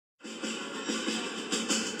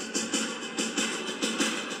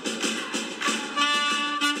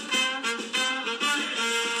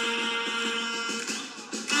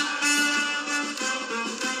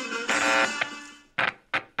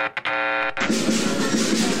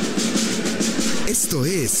Esto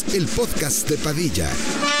es el podcast de Padilla,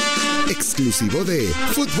 exclusivo de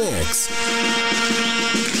Futbol.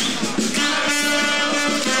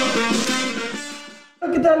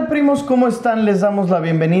 ¿Qué tal, primos? ¿Cómo están? Les damos la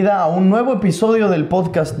bienvenida a un nuevo episodio del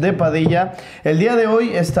podcast de Padilla. El día de hoy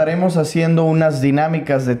estaremos haciendo unas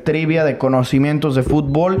dinámicas de trivia, de conocimientos de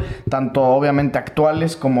fútbol, tanto obviamente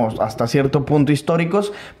actuales como hasta cierto punto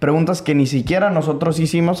históricos. Preguntas que ni siquiera nosotros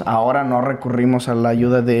hicimos. Ahora no recurrimos a la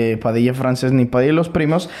ayuda de Padilla Francés ni Padilla los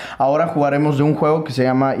Primos. Ahora jugaremos de un juego que se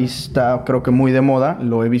llama, y está creo que muy de moda,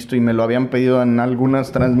 lo he visto y me lo habían pedido en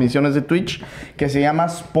algunas transmisiones de Twitch, que se llama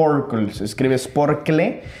Sporcle. Se escribe Sporcle.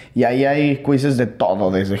 Y ahí hay quizzes de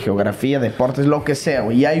todo, desde geografía, deportes, lo que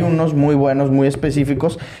sea. Y hay unos muy buenos, muy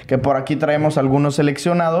específicos, que por aquí traemos algunos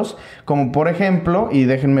seleccionados. Como por ejemplo, y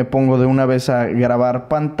déjenme pongo de una vez a grabar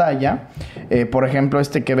pantalla. Por ejemplo,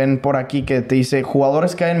 este que ven por aquí que te dice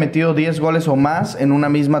jugadores que hayan metido 10 goles o más en una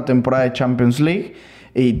misma temporada de Champions League.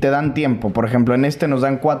 Y te dan tiempo. Por ejemplo, en este nos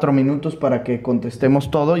dan 4 minutos para que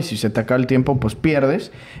contestemos todo. Y si se te acaba el tiempo, pues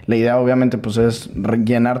pierdes. La idea, obviamente, pues es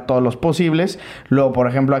rellenar todos los posibles. Luego, por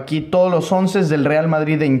ejemplo, aquí todos los 11 del Real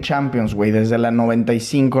Madrid en Champions, güey. Desde la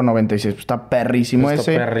 95-96. Pues está perrísimo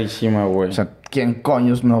ese. Está perrísima, güey. O sea, ¿quién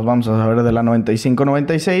coños nos vamos a saber de la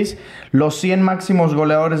 95-96? Los 100 máximos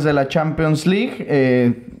goleadores de la Champions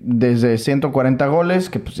League. Desde 140 goles,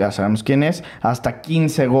 que pues ya sabemos quién es, hasta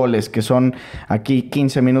 15 goles, que son aquí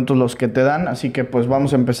 15 minutos los que te dan. Así que pues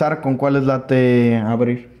vamos a empezar. ¿Con cuáles late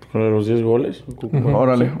abrir? ¿Con la de los 10 goles?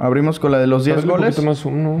 Órale, sí. Abrimos con la de los 10 goles. Un poquito más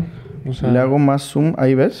zoom, ¿no? O sea... Le hago más zoom,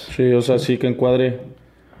 ahí ves. Sí, o sea, sí que encuadre.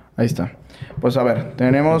 Ahí está. Pues a ver,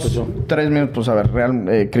 tenemos 3 minutos. Pues a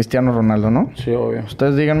ver, Cristiano Ronaldo, ¿no? Sí, obvio.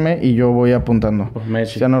 Ustedes díganme y yo voy apuntando. Pues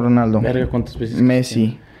Messi. Cristiano Ronaldo. Verga, ¿cuántas veces?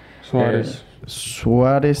 Messi. Suárez.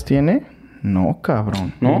 ¿Suárez tiene? No,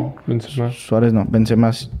 cabrón. ¿No? Benzema. Suárez no.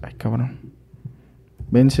 Benzema. Ay, cabrón.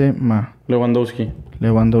 Benzema.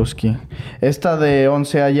 Lewandowski. Esta de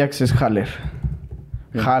 11 Ajax es Haller.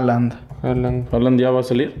 Haaland. ¿Haaland ya va a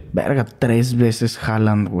salir? Verga, 3 veces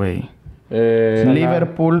Haaland, güey.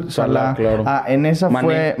 Liverpool, Salah. Claro. En esa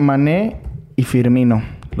fue Mané y Firmino.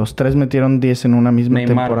 Los 3 metieron 10 en una misma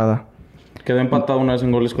temporada. Quedó empatado una vez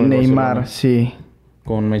en goles con el Neymar, Barcelona. sí.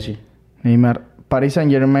 Con Messi. Neymar. Paris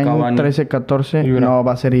Saint-Germain, 13-14. No,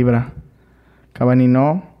 va a ser Ibra. Cavani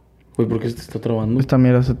no. Güey, ¿por qué se te está trabando? Esta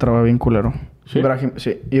mierda se traba bien culero. ¿Sí?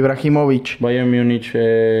 Ibrahimovic. Bayern Múnich.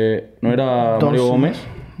 ¿No era Mario Gómez?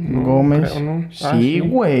 Gómez. Creo, ¿no? Sí,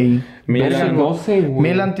 güey. Milan. 12,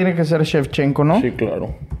 güey. Milan tiene que ser Shevchenko, ¿no? Sí,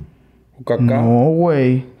 claro. Kaká. No,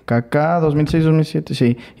 güey. Kaká, 2006-2007,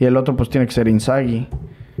 sí. Y el otro, pues, tiene que ser Inzaghi.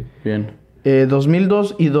 Bien.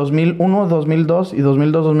 2002 y 2001, 2002 y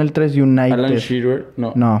 2002-2003 United. Alan Shearer.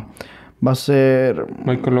 No. No. Va a ser...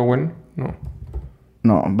 Michael Owen. No.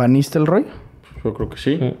 No. ¿Van Nistelrooy? Yo creo que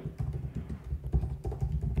sí.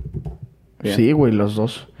 Bien. Sí, güey, los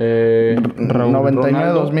dos. Raúl.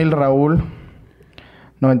 99-2000 Raúl.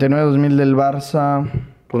 99-2000 del Barça.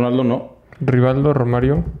 Ronaldo no. Rivaldo,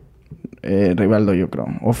 Romario. Rivaldo, yo creo.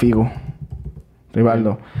 O Figo.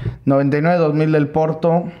 Rivaldo. 99-2000 del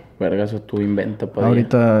Porto. Verga, eso tú inventa, padre.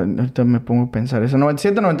 Ahorita me pongo a pensar eso.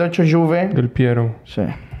 97-98 Juve. Del Piero. Sí.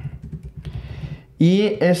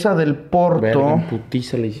 Y esa del Porto. Verga, en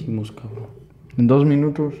putiza le hicimos, cabrón. En 2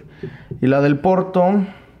 minutos. Y la del Porto.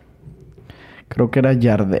 Creo que era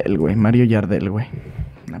Yardel, güey. Mario Yardel, güey.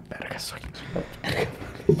 Una verga soy.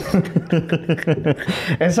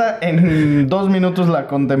 Esa en 2 minutos la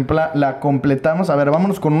completamos. A ver,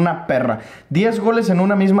 vámonos con una perra. 10 goles en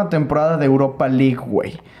una misma temporada de Europa League,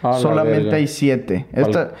 güey. Solamente hay 7.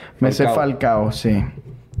 Esta me sé Falcao, sí.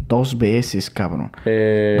 2 veces, cabrón.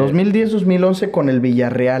 2010-2011 con el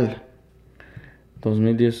Villarreal.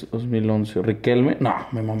 2010-2011. ¿Riquelme? No,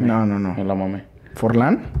 me mamé. No. Me la mamé.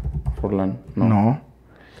 ¿Forlán? No.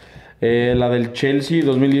 La del Chelsea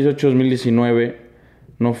 2018-2019.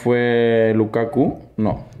 ¿No fue Lukaku?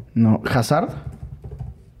 No. ¿Hazard?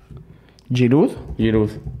 ¿Giroud? Bien.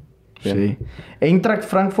 Sí. Eintracht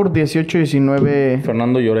Frankfurt 18-19.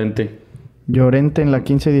 Fernando Llorente. ¿Llorente en la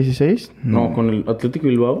 15-16? No, con el Atlético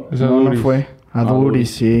Bilbao. No fue. Aduri,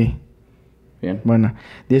 sí. Bien. Buena.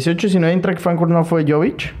 18-19 Eintracht Frankfurt, ¿no fue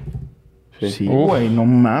Jovic? Sí, güey, no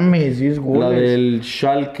mames, 10 goles. La del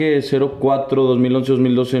Schalke 04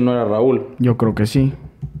 2011-2012 no era Raúl. Yo creo que sí.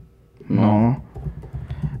 No.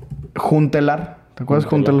 Juntelar. ¿Te acuerdas?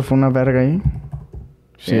 Juntelar fue una verga ahí.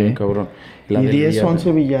 Sí, cabrón. Y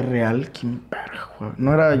 10-11 Villarreal. ¿Quién verga, güey?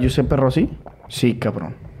 ¿No era Giuseppe Rossi? Sí,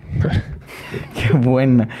 cabrón. Qué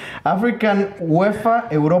buena. African UEFA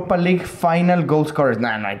Europa League Final Goal Scorers. No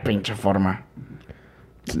hay pinche forma.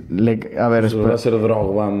 A ver, eso va a ser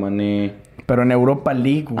Drogba, mané. pero en Europa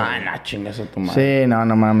League, güey. Ah, no, chingas a tu madre. Sí, no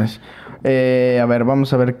mames. A ver,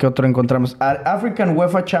 vamos a ver qué otro encontramos. African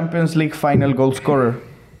UEFA Champions League Final Goal Scorer.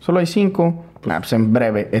 Solo hay 5. Pues en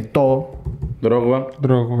breve. Eto'o, Drogba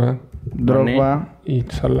Drogba, y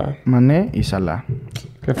Salah. Mané y Salah.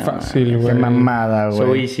 Qué fácil, Qué güey. mamada, güey.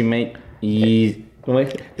 So easy, mate. Y... ¿Cómo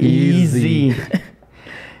dije? Easy.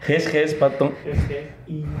 Ges, pato.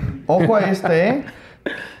 Ojo a este, ¿eh?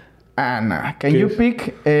 Ana, can you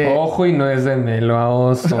pick... Ojo y no es de Melo a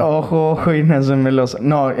Oso. Ojo y no se me los...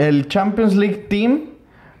 No, el Champions League Team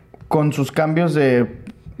con sus cambios de...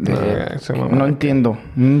 Ese mamá. No entiendo.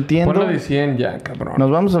 Ponlo de 100 ya, cabrón. Nos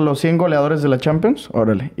vamos a los 100 goleadores de la Champions.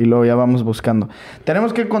 Órale. Y luego ya vamos buscando.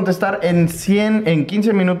 Tenemos que contestar en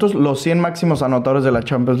 15 minutos los 100 máximos anotadores de la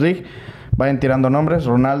Champions League. Vayan tirando nombres.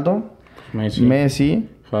 Ronaldo. Messi.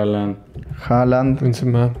 Haaland.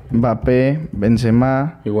 Mbappé.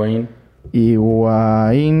 Benzema.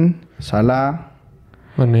 Higuaín. Salah.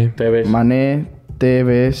 Mané.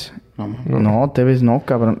 Tevez. No, Tevez no,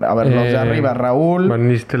 cabrón. A ver, los de arriba. Raúl. Van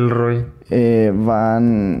Nistelrooy.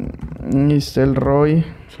 Van Nistelrooy.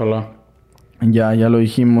 Salah. Ya lo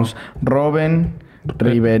dijimos. Robben.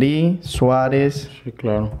 Ribery. Suárez. Sí,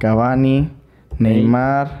 claro. Cavani.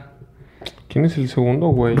 Neymar. ¿Quién es el segundo,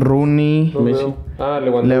 güey? Rooney. Messi.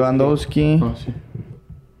 Lewandowski. Ah, sí.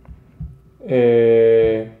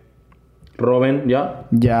 Robben, ¿ya?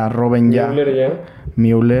 Ya, Robben ya. Müller ya.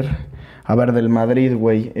 Müller. A ver, del Madrid,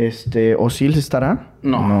 güey. ¿Ozil estará?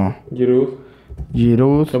 No.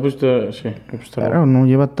 Giroud. Se ha puesto... Sí. Claro, no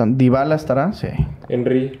lleva tan... ¿Dybala estará? Sí.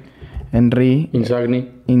 Henry.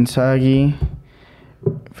 Inzaghi.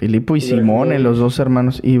 Filippo y Simone, los dos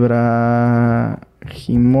hermanos. Ibrahimovic.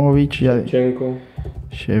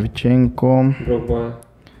 Shevchenko.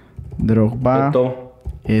 Drogba.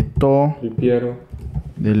 Eto'o.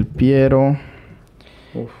 Del Piero.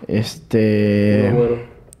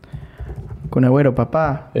 Con Agüero,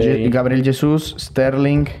 papá. Gabriel Jesús.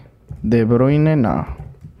 Sterling. De Bruyne, no.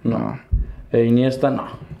 Iniesta,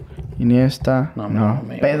 no. No.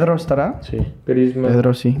 ¿Pedro estará? Sí.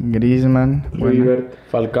 Pedro sí. Griezmann. Kluivert.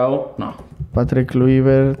 Falcao, no. Patrick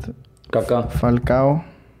Kluivert. Kaká. Falcao.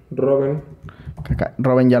 Robben.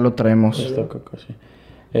 Robben ya lo traemos. Está Kaká, sí.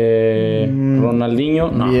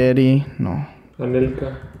 Ronaldinho, no. Vieri, no.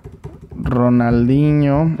 Anelka.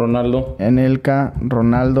 Ronaldinho. Ronaldo. Anelka.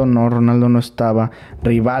 Ronaldo no estaba.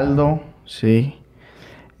 Rivaldo, sí.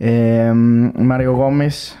 Mario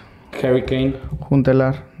Gómez. Harry Kane.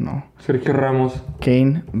 Juntelar, no. Sergio Ramos.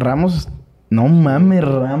 Kane. Ramos, no mames,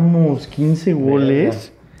 Ramos. 15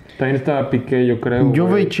 goles. También estaba Piqué, yo creo.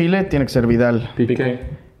 Juve y Chile tiene que ser Vidal.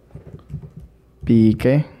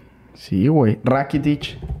 Piqué. Sí, güey.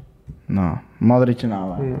 Rakitic. No. Modric,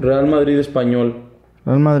 no. Real Madrid español.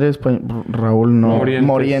 Real Madrid español. Raúl, no.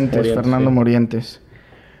 Morientes. Fernando sí. Morientes.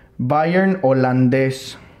 Bayern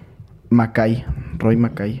holandés. Roy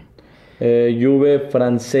Mackay. Juve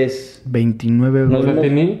francés. 29 ¿No es goles.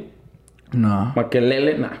 Platini. No.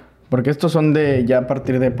 Makelele, no. Porque estos son de ya a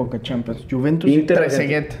partir de época Champions. Juventus y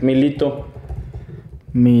Trezeguet. Milito.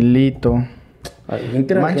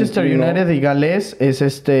 Manchester United y Gales es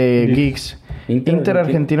Giggs. Inter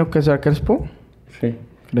argentino que sea Crespo. Sí.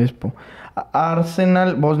 Crespo.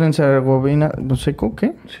 Arsenal, Bosnia y Herzegovina. ¿Seco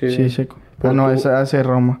qué? Sí, Seco. No, es hace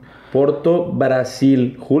Roma. Porto,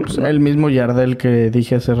 Brasil. Hulk. El mismo Yardel que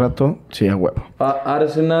dije hace rato. Sí, a huevo.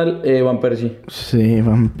 Arsenal, Van Persie. Sí,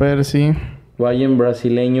 Van Persie. Bayern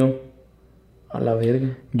brasileño. A la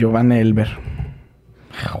verga. Giovanni Elber.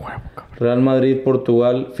 A huevo, cabrón. Real Madrid,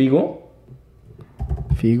 Portugal, Figo.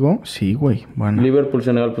 Sí, güey. Bueno. Liverpool,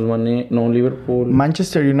 Senegal, pues Mané. No, Liverpool.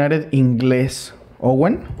 Manchester United, inglés.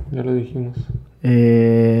 Owen. Ya lo dijimos.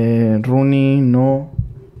 Rooney, no.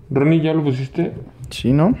 ¿Rooney ya lo pusiste?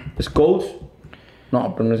 Sí, ¿no? Scholes.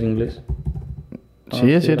 No, pero no es inglés.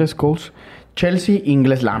 Sí, eres Scholes. Chelsea,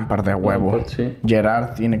 inglés, Lampard de huevo. Lampard, sí.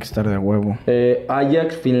 Gerrard tiene que estar de huevo.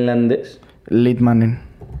 Ajax, finlandés. Litmanen.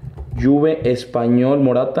 Juve, español,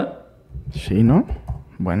 Morata. Sí, ¿no?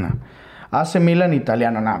 Buena. AC Milan,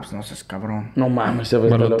 italiano. Nah, pues no seas cabrón. No mames,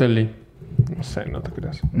 Balotelli. No sé, no te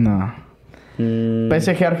creas. No.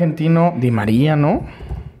 PSG argentino, Di María, ¿no?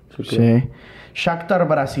 Sí. Shakhtar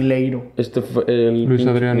brasileiro. Fue el Luis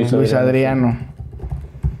Adriano.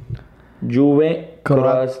 Juve,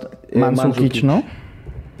 Mandzukic, ¿no?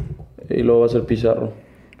 Y luego va a ser Pizarro.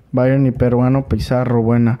 Bayern y peruano, Pizarro,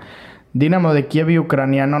 buena. Dinamo de Kiev y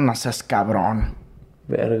ucraniano, no seas cabrón.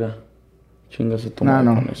 Verga. Chingas a tu No,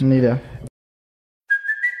 madre con eso. ni idea.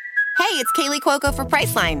 Hey, It's Kaylee Cuoco for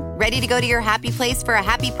Priceline. Ready to go to your happy place for a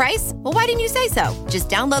happy price? Well, why didn't you say so? Just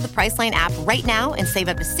download the Priceline app right now and save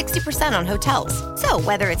up to 60% on hotels. So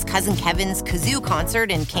whether it's Cousin Kevin's Kazoo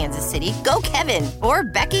Concert in Kansas City, go Kevin, or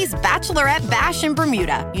Becky's Bachelorette Bash in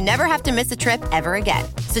Bermuda, you never have to miss a trip ever again.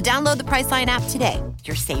 So download the Priceline app today.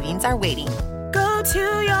 Your savings are waiting. Go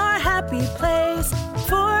to your happy place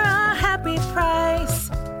for a happy price.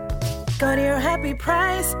 Go to your happy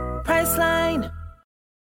price, Priceline.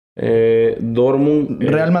 Dortmund.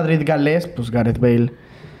 Real Madrid galés, pues Gareth Bale.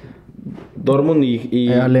 Dortmund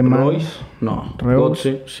y alemán. Royce. No. Reus,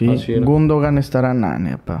 Götze, sí. así era. Gundogan estará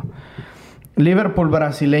nepa. Liverpool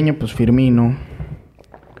brasileño, pues Firmino.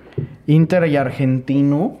 Inter y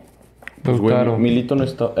argentino. Pues güey, Lautaro. Milito no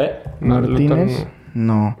está. Martínez.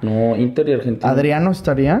 No. No, Inter y Argentina. ¿Adriano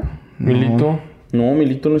estaría? No. Milito. No,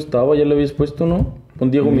 Milito no estaba, ya le habías puesto, ¿no?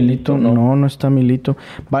 Con Diego Milito, Milito, no está Milito.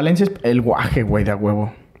 Valencia es el guaje, güey, de a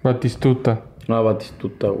huevo. Batistuta. No,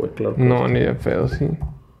 Batistuta, güey, claro. que No, sí. ni de pedo, sí.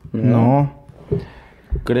 No.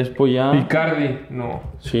 Crespo ya. Icardi. No.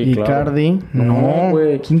 Sí, Icardi. claro. No,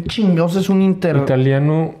 güey. ¿Quién chingados es un Inter?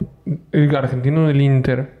 Italiano. El argentino del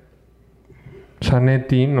Inter.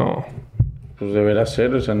 Zanetti. No. Pues deberá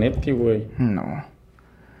ser el Zanetti, güey. No.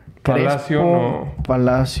 Palacio, Crespo, no.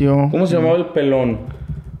 Palacio. ¿Cómo se llamaba el pelón?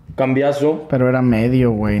 Cambiazo. Pero era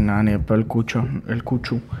medio, güey, nada, ni pero el Cucho.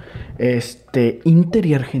 Inter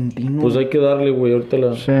y argentino. Pues hay que darle, güey, ahorita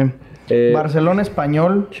la... Sí. Barcelona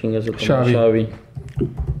español. Chingas el Xavi. Xavi.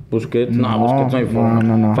 Busquets. No, Busquets no hay forma.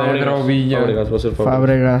 no. Pedro Villa. Fábregas, va a ser Fábregas.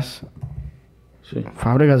 Fábregas. Sí.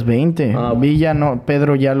 Fábregas 20. Ah, Villa no.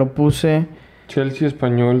 Pedro ya lo puse. Chelsea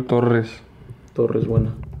español. Torres. Torres,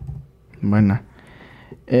 buena. Buena.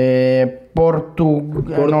 Porto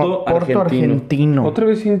argentino. Otra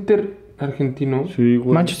vez Inter argentino. Sí,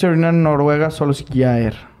 güey. Manchester United, Noruega,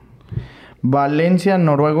 Solskjaer. Valencia,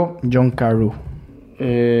 noruego, John Carew.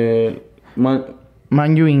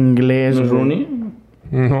 Manju inglés. ¿No es güey. Rooney?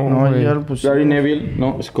 No, No, güey. ya lo puse. Gary Neville.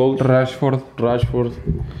 No, Scholes. Rashford. Rashford.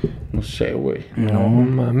 No sé, güey. No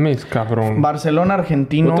mames, cabrón. Barcelona,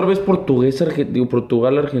 argentino. Otra vez portugués,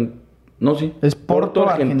 Portugal, Argentina. No, sí. Es Porto,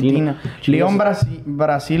 Argentina. León,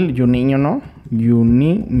 Brasil, Juninho, ¿no?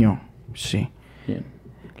 Juninho, sí. Bien.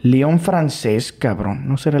 León francés, cabrón.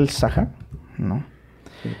 ¿No será el Saja? No.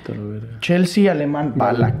 Vete a la verga. Chelsea, alemán,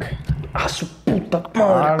 Ballack. ¡Ah, su puta madre,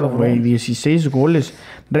 Claro, cabrón! güey, 16 goles.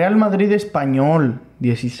 Real Madrid español,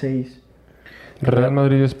 16. Real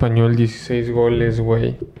Madrid español, 16 goles,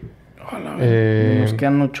 güey. Nos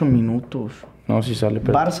quedan 8 minutos. No, sí sale,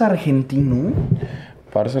 pero... Barça argentino.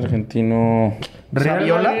 Barça argentino... Real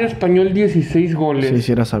 ¿Saviola? Madrid español, 16 goles. Sí,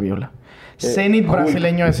 sí era Saviola. Zenit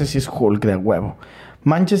brasileño, ese sí es Hulk de huevo.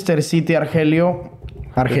 Manchester City, argelino,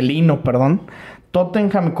 perdón.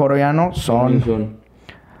 Tottenham coreano, Son.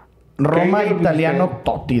 Roma Kane ya lo italiano, pusiste.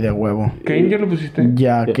 Totti de huevo. ¿Kane ya lo pusiste?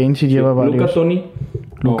 Ya, Kane sí lleva varios. Luca Toni.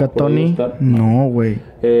 Luca No, por ahí Toni, está. no, güey.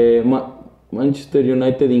 Manchester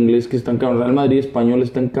United inglés que están cabrón. Real Madrid español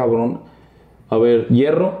están cabrón. A ver,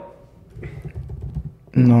 Hierro.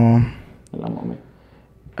 No. La mame.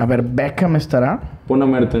 A ver, Beckham estará. Pon a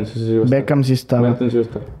Mertens. ese sí va a estar. Beckham sí estaba. Mertens sí va a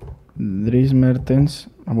estar. Dries Mertens,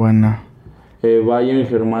 buena. Bayern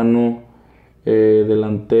Germano.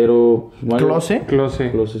 Delantero. Mario- Close.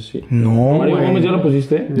 Close, sí. No, Mario güey. Gómez, ¿ya lo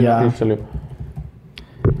pusiste? Ya. Sí, salió.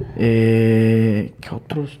 ¿Qué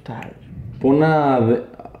otro está? Pon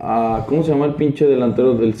a... ¿Cómo se llama el pinche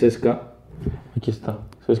delantero del CSKA? Aquí está.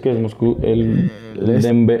 CSKA es Moscú. El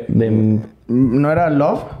 ¿No era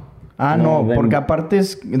Love? Ah, no, No, porque aparte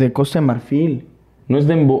es de Costa de Marfil. No es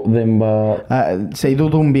Demba... Seydou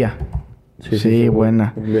Doumbia. Sí,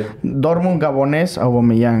 buena. Bien. Dortmund gabonés,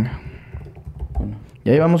 Aubameyang. Bueno.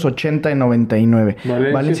 Ya llevamos 80 y 99.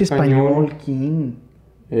 Valencia español, ¿quién?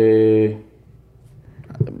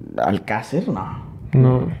 Alcácer, no.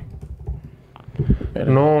 No.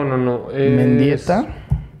 No. Mendieta.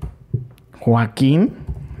 Joaquín,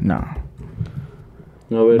 no.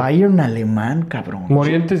 A ver. Bayern alemán, cabrón.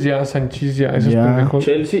 Morientes ya, Sanchís ya, esos Ya. pendejos.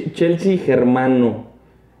 Chelsea Germano.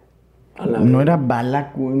 A la No verga. era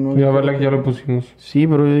Ballack, güey. No, Ya, Balak ya lo pusimos. Sí,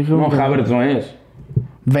 pero yo dije... No, Havertz no es.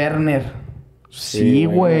 Werner. Sí,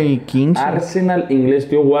 güey. 15. Arsenal inglés,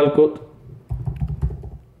 tío Walcott.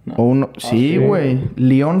 O uno... Sí, güey.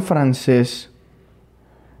 Lyon francés.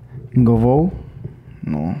 Govou.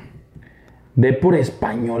 No. De por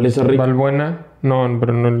español, esa rica. Valbuena. No,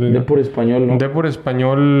 pero no. De por español, ¿no? De por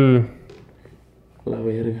español. La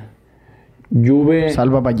verga. Juve.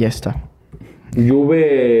 Salva Ballesta.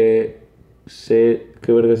 Juve.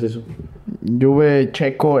 ¿Qué verga es eso? Juve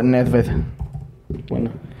checo Nedved. Bueno.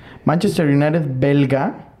 Manchester United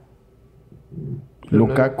belga.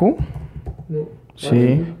 Lukaku.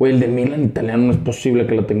 Sí. Güey, el de Milan italiano no es posible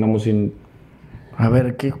que lo tengamos sin... A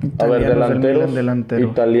ver, ¿qué italianos del Milan delantero?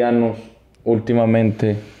 Italianos,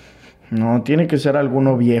 últimamente. No, tiene que ser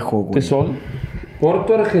alguno viejo, güey. ¿Qué son?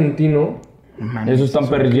 Porto argentino. Mames, Esos están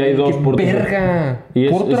perdidos. Ya hay dos ¡Qué por... verga! Y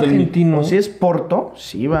es Porto el- argentino. O si es Porto,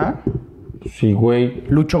 sí va. Sí, güey.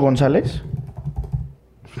 Lucho González.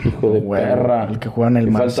 Hijo de Güey, perra. el que juega en el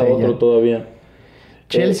Me falta Marsella. otro todavía.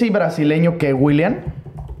 Chelsea brasileño que William.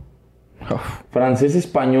 Uf, Francés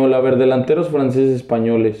español. A ver, delanteros franceses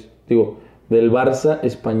españoles. Digo, del Barça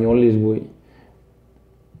españoles, güey.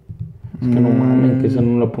 Es que no mames, que esa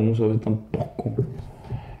no la podemos saber tampoco.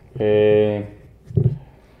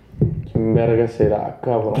 ¿Quién verga será,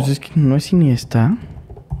 cabrón? pues es que no es Iniesta.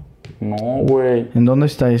 No, güey. ¿En dónde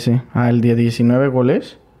está ese? Ah, el día 19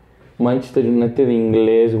 goles. Manchester United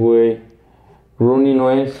inglés, güey. Rooney no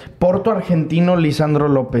es. Porto argentino Lisandro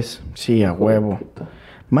López. Sí, a huevo.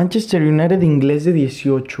 Manchester United inglés de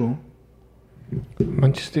 18.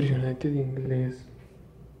 Manchester United inglés.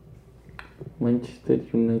 Manchester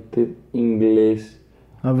United inglés.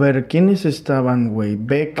 A ver, ¿quiénes estaban, güey?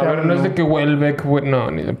 Beckham. A ver, no es de que Welbeck, güey. No,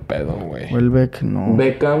 ni de pedo, güey. Welbeck, no.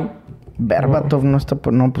 Beckham. Berbatov no está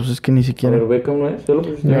por... No, pues es que ni A siquiera... ver, Beckham no es. ¿Ya lo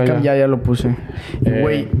pusiste? Beckham ya lo puse. Y,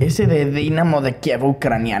 güey, ese de Dinamo de Kiev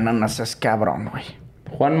ucraniano, no seas cabrón, güey.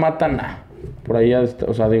 Juan Matana. Por ahí ya está.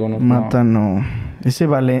 O sea, digo, no. Mata, no. Ese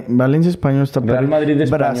Valencia español está... Real Madrid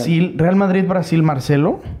español. Brasil, Real Madrid, Brasil,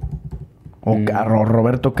 Marcelo. O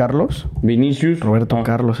Roberto Carlos. Vinicius. Roberto Ah.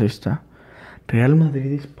 Carlos, ahí está. Real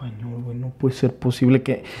Madrid español, güey. No puede ser posible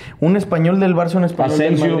que... Un español del Barça, un español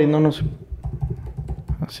Asensio. del Madrid, no nos...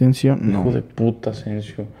 Asensio, no. Hijo de puta,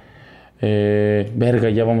 Asensio. Verga,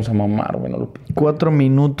 ya vamos a mamar, güey. No lo... 4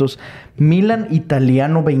 minutos. Milan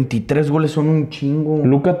italiano, 23 goles, son un chingo.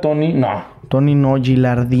 Luca Toni, no. Toni no,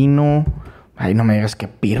 Gilardino. Ay, no me digas que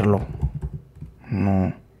Pirlo.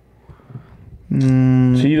 No.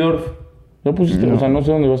 Seedorf. ¿Ya pusiste? O sea, no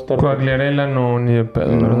sé dónde va a estar. Coagliarella no, ni de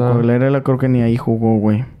pedo, No, ¿verdad? Coagliarella creo que ni ahí jugó,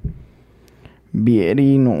 güey.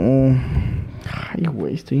 Vieri, no. Ay,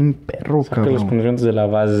 güey, estoy en perro, Saca los cabrón. condiciones de la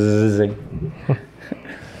base.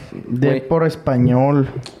 De por español.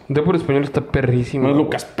 De por español está perrísimo. No es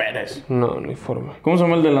Lucas Pérez. No, no hay forma. ¿Cómo se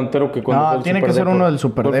llama el delantero que cuando No, fue al tiene que ser Superdepor? uno del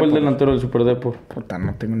Superdepor. ¿Cuál fue el delantero del Superdepor? Puta,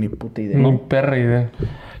 no tengo ni puta idea. Ni perra idea.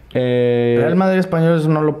 Real Madrid español, eso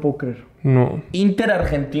no lo puedo creer. No. Inter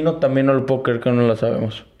argentino también no lo puedo creer que no lo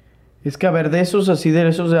sabemos. Es que, a ver, de esos así, de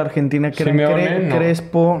esos de Argentina, que eran Simeone, no.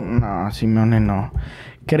 Crespo... No, Simeone no.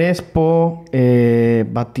 Crespo,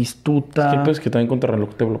 Batistuta... ¿Qué pues que también contra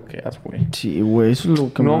reloj te bloqueas, güey? Sí, güey, eso es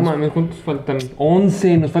lo que No más... mames, ¿cuántos faltan?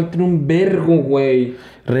 11, nos faltan un vergo, güey.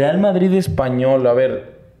 Real Madrid español, a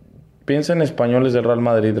ver. Piensa en españoles del Real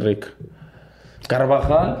Madrid, Rick.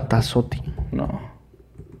 Carvajal. Tazotti. No.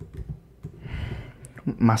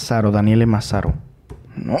 Mazzaro, Daniele Mazzaro.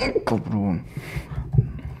 No, cabrón.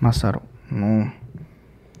 Mazzaro, no.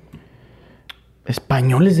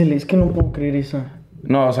 Españoles del... Es que no puedo creer esa.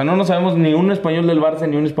 No, o sea, no sabemos ni un español del Barça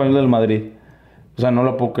ni un español del Madrid. O sea, no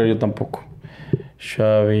lo puedo creer yo tampoco.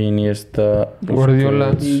 Xavi, Iniesta... Guardiola.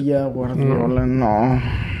 Villa, Guardiola, no.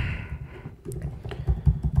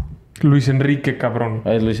 Luis Enrique, cabrón.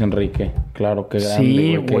 Es Luis Enrique. Claro, qué grande,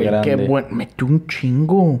 Sí, güey, güey, qué buen... Metió un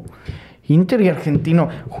chingo. Inter y Argentino.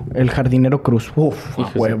 El jardinero Cruz. Uf, a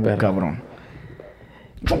Hijo de huevo, perra. cabrón.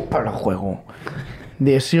 Para juego.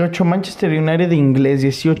 18, Manchester United inglés,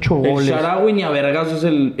 18 El goles. Sharawi ni a vergazo es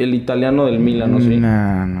el italiano del Milan, ¿no? Sí.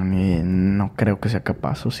 No creo que sea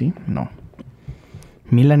capaz, ¿o sí? No.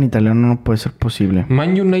 Milan italiano no puede ser posible.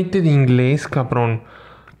 Man United inglés, cabrón.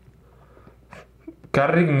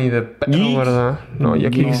 Carrick ni de pedo, Giggs. ¿verdad? No, ya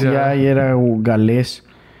que No, ya era galés.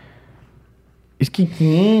 Es que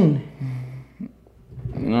 ¿quién?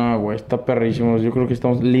 No, güey, está perrísimo. Yo creo que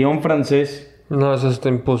estamos... Lyon francés. No, eso está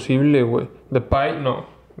imposible, güey. Depay, no.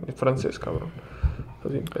 Es francés, cabrón.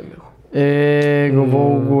 Estás bien pendejo.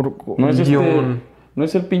 No es Lyon. No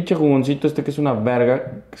es el pinche jugoncito este que es una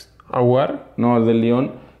verga. ¿Aguar? No, el de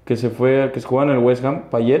Lyon. Que se jugaba en el West Ham.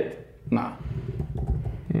 Payet. No.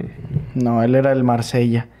 No, él era el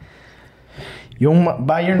Marsella. Y un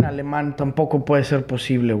Bayern alemán tampoco puede ser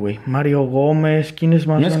posible, güey. Mario Gómez, ¿quién es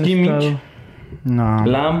más? ¿No es han Kimmich? estado? No.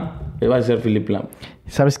 Lam. Va a ser Philip Lam.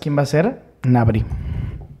 ¿Sabes quién va a ser? Nabri.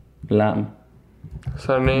 Lam.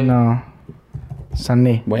 Sané. No.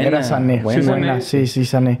 Sané. Buena, Era Sané. buena. Sí, buena. Sí,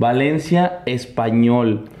 Sané. Valencia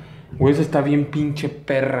español. Güey, esa está bien pinche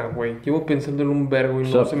perra, güey. Llevo pensando en un vergo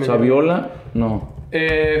y no se me... Saviola. No.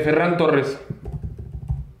 Ferran Torres.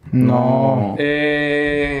 No.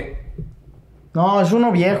 No, es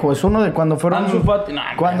uno viejo, es uno de cuando fueron... Ansu Fati. No,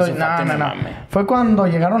 cuando... Ansu Fati no. mames. Fue cuando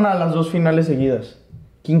llegaron a las 2 finales seguidas.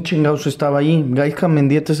 ¿Quién chingados estaba ahí? Gaisca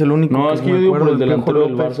Mendieta es el único No, que es que me yo digo acuerdo, por el delantero del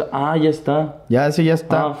Piojo López. Barça. Ah, ya está. Ya, ese ya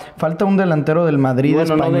está. Ah. Falta un delantero del Madrid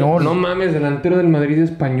Bueno, no, español. No mames, delantero del Madrid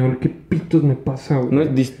español. ¿Qué pitos me pasa, güey? No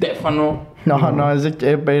es Di Stéfano. No,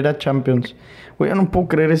 era Champions. Güey, yo no puedo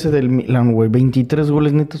creer ese del Milan, güey. 23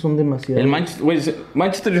 goles netos son demasiados. El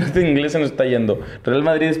Manchester United inglés se nos está yendo. Real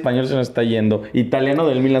Madrid español se nos está yendo. Italiano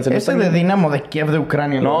del Milan se nos Ese está de yendo. Dinamo de Kiev de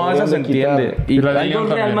Ucrania. No, lo esa se deberían de entiende. quitar. Y la de hay Lyon 2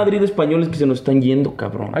 Real también. Madrid españoles que se nos están yendo,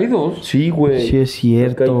 cabrón. Hay 2. Sí, güey. Sí, es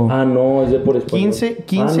cierto. Ah, no, es de por español. 15 Ah,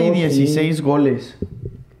 y no, 16 goles. sí.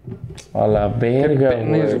 A la verga,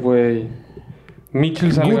 Penes, güey. güey.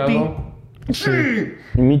 Michel Salgado.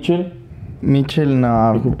 ¿Y Michel? Michel,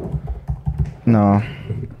 no. No.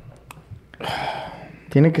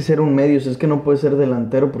 Tiene que ser un medio. Es que no puede ser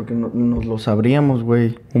delantero porque nos lo sabríamos,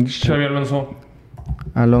 güey. Xavi Alonso.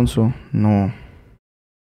 Alonso, no.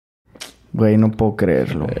 Güey, no puedo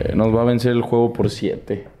creerlo. Nos va a vencer el juego por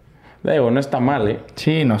 7. Digo, no está mal, ¿eh?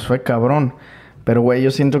 Sí, nos fue cabrón. Pero, güey,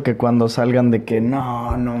 yo siento que cuando salgan de que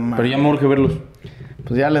no mames. Pero ya me urge verlos.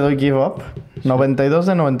 Pues ya le doy give up. 92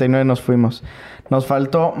 de 99 nos fuimos. Nos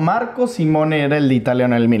faltó Marco Simone, era el de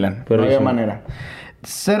italiano del Milan. Pero no había eso- manera.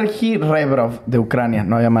 Sergi Rebrov de Ucrania,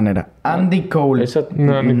 no había manera. Andy Cole, Esa...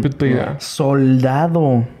 No, ni puta idea.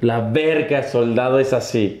 Soldado. La verga, soldado, es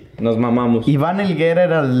así. Nos mamamos. Iván Elguera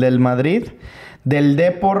era el del Madrid. Del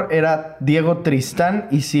Depor era Diego Tristán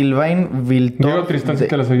y Sylvain Viltor. Diego Tristán sí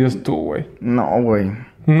te la sabías tú, güey. No, güey.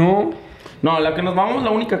 No. No,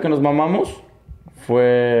 la única que nos mamamos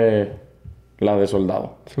fue la de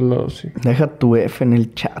soldado. Solo sí. Deja tu F en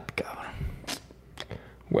el chat, cabrón.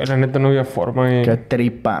 Güey, la neta no había forma, Qué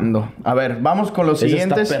tripando. A ver, vamos con los Esa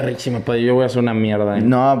siguientes. está perrísima, padre. Yo voy a hacer una mierda, ¿eh?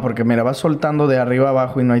 No, porque mira, vas soltando de arriba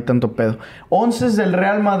abajo y no hay tanto pedo. 11 del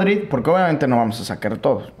Real Madrid, porque obviamente no vamos a sacar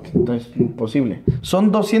todos. Entonces, imposible.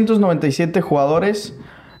 Son 297 jugadores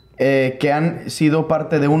que han sido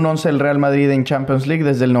parte de un 11 del Real Madrid en Champions League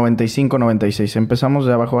desde el 95-96. Empezamos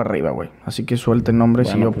de abajo arriba, güey. Así que suelten nombres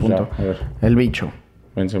y Bueno, yo pues punto. ya, a ver. El bicho.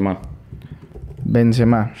 Benzema.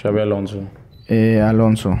 Xavi Alonso.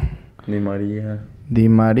 Alonso. Di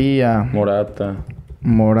María. Morata.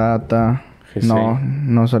 Jesse.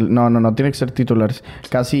 No, tiene que ser titulares.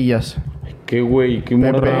 Casillas. ¿Qué güey? ¿Qué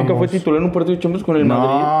Morata Ramos. nunca fue titular en un partido de Champions con el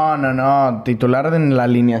Madrid? No. Titular en la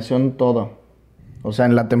alineación todo. O sea,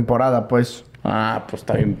 en la temporada, pues. Ah, pues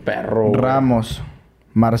está bien perro, güey. Ramos.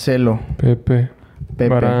 Marcelo. Pepe.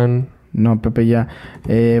 Varane. No, Pepe ya.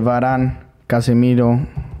 Varane. Casemiro.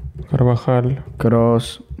 Carvajal.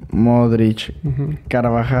 Kroos. Modric.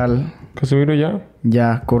 Carvajal. Casemiro ya.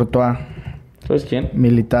 Ya. Courtois. ¿Sabes quién?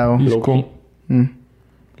 Militao. Isco. Mm.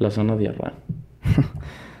 La zona diarra.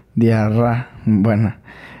 Diarra. Buena.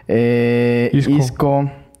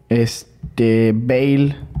 Isco.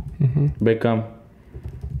 Bale.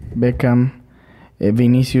 Beckham.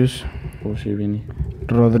 Vinicius. Oh, sí, Vini.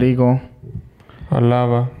 Rodrigo.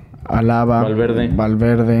 Alaba.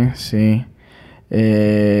 Valverde. Sí.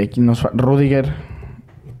 Rudiger.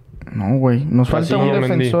 No, güey. Nos falta un No,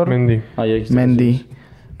 defensor. Mendy. Ah, ya está. Mendy.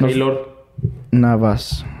 Keylor.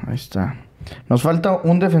 Navas. Ahí está. Nos falta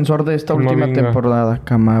un defensor de esta última Camavinga. temporada.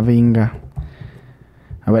 Camavinga.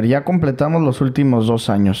 A ver, ya completamos los últimos 2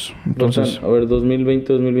 años. Entonces, A ver,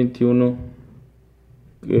 2020, 2021.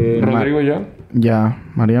 Rodrigo ya. ya.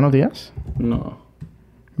 Mariano Díaz. No.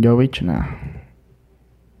 Jovic, nah.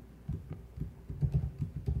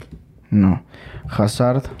 No.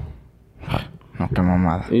 Hazard. No, qué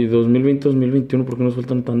mamada. Y 2020, 2021, ¿por qué nos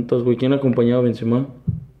faltan tantas, güey? ¿Quién acompañaba a Benzema?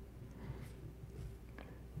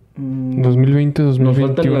 2020, 2021. Nos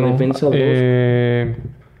falta en la defensa dos.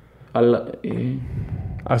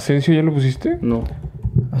 ¿Asensio ya lo pusiste? No.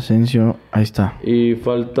 Asensio, ahí está. Y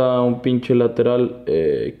falta un pinche lateral.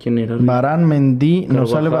 ¿Quién era? Varane, Mendy.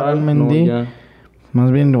 Nos sale Carvajal, Varane, Mendy. no, ya.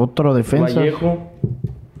 Más bien otro defensa. Vallejo.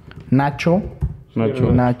 Nacho.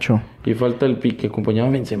 Nacho. Y falta el que acompañaba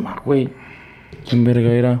a Benzema, güey. ¿Quién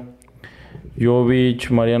verga era? Jovic,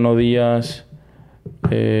 Mariano Díaz.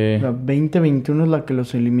 La 2021 es la que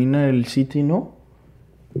los elimina el City, ¿no?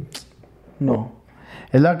 No.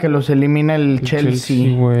 Es la que los elimina el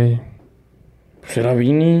Chelsea. güey. Pues era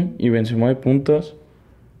Vini y Benzema de puntas.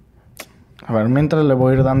 A ver, mientras le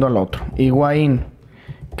voy a ir dando al otro. Higuaín.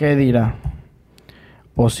 ¿Qué dirá?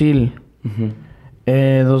 Osil.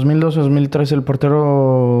 2012-2013 el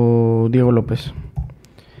portero Diego López.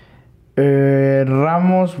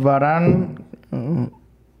 Ramos, Varane,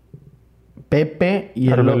 Pepe y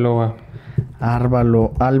Arbeloa.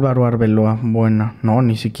 Álvaro Arbeloa. Buena. No,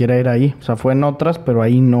 ni siquiera era ahí. O sea, fue en otras, pero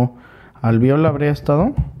ahí no. ¿Albiol habría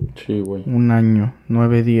estado? Sí, güey. Un año,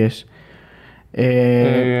 9-10.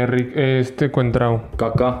 Cuentrao.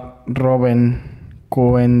 Kaká. Robben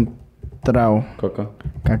Coentrao.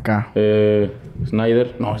 Kaká.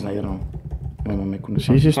 Snyder. No, Snyder no. Me mamé con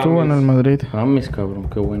eso. Sí estuvo en el Madrid. James, cabrón,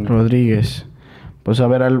 qué bueno. Rodríguez. Pues a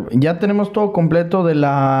ver, ya tenemos todo completo de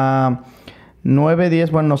la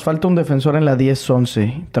 9-10. Bueno, nos falta un defensor en la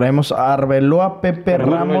 10-11. Traemos a Arbeloa, Pepe,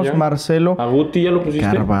 Ramos, ya. Marcelo. ¿A Guti ya lo pusiste?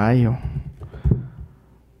 Carvalho.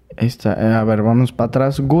 A ver, vamos para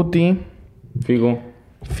atrás. Guti. Figo.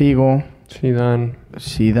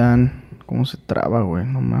 Zidane. ¿Cómo se traba, güey?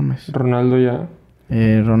 No mames. Ronaldo ya.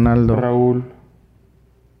 Ronaldo. Raúl.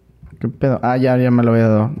 ¿Qué pedo? Ah, ya me lo había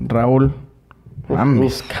dado. Raúl.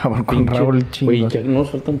 Mames, cabrón. Con Raúl chingos. Güey, ya no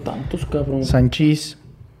nos faltan tantos, cabrón. Sánchez.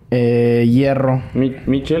 Hierro.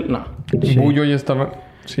 Michel, no. Sí. Bullo ya estaba.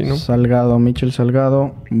 Sí, ¿no? Salgado. Michel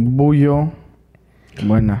Salgado. Bullo.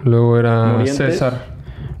 Buena. Luego era Morientes. César.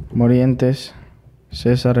 Morientes.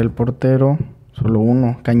 César, el portero. Solo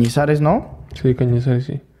uno. Cañizares, ¿no? Sí, Cañizares,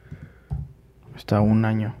 sí. Está un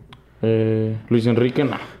año. Luis Enrique,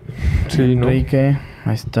 no. Sí, ¿no? Enrique.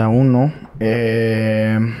 Ahí está uno.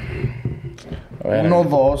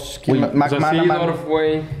 1-2. Seedorf,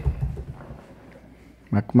 güey.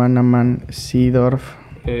 McManaman. Seedorf.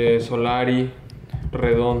 Solari.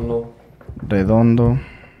 Redondo.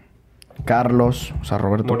 Carlos. O sea,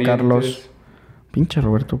 Roberto Morientes. Carlos. Pinche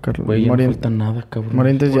Roberto Carlos. Güey, ya no falta nada, cabrón.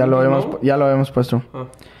 Morientes ya lo ¿no? habíamos puesto.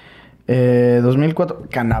 2004.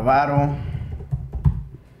 Cannavaro.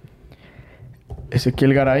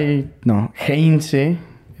 Ezequiel Garay. No. Heinze.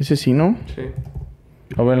 Ese sí, ¿no? Sí.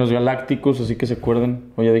 A ver, los Galácticos, así que se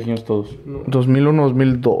acuerden. O ya dijimos todos.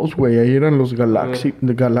 2001-2002, güey. Ahí eran los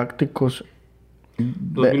Galácticos.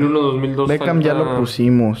 2001-2002. Beckham ya lo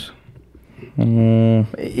pusimos.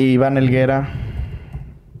 Iván Helguera.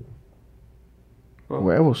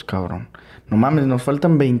 Huevos, cabrón. No mames, nos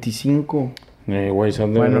faltan 25. Güey,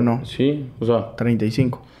 Bueno, no. Sí, o sea.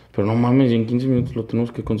 35. Pero no mames, y en 15 minutos lo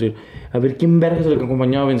tenemos que conseguir. A ver, ¿quién verga es el que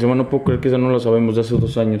acompañaba a Benzema? No puedo creer que esa no la sabemos de hace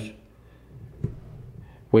 2 años.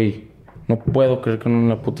 Güey, no puedo creer que no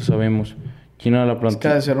la puta sabemos. ¿Quién era la Es que ha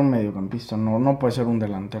plantilla? de ser un mediocampista, no puede ser un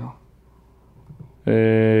delantero.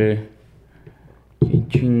 ¿Quién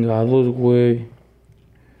chingados, güey?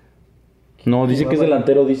 No, dice que es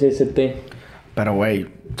delantero, dice ST. Pero, güey,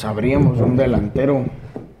 sabríamos un delantero.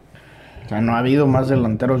 O sea, no ha habido más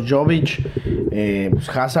delanteros. Jovic, pues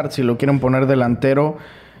Hazard, si lo quieren poner delantero.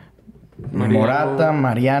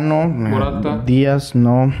 Mariano. Morata. Díaz,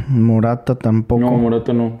 no. Morata tampoco. No,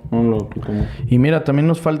 Morata no lo aplicamos. Y mira, también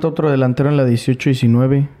nos falta otro delantero en la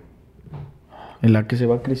 18-19. En la que se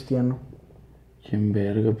va Cristiano. ¿Quién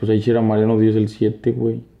verga? Pues ahí sí era Mariano Díaz el 7,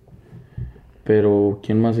 güey. Pero,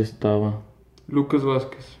 ¿quién más estaba? Lucas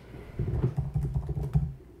Vázquez.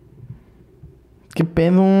 ¿Qué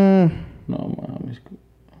pedo? No mames.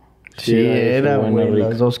 Sí, era, güey.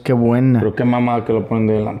 Las dos, qué buena. Pero qué mamada que lo ponen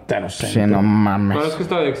de delantero. Sí, no mames. Bueno, es que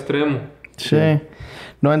estaba de extremo. Sí.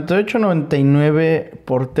 98-99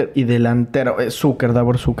 porter y delantero. Zucker,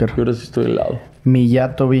 Davor Zucker. Yo ahora sí estoy de lado.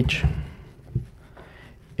 Mijatovic.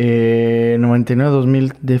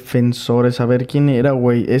 99-2000 defensores. A ver quién era,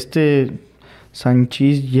 güey.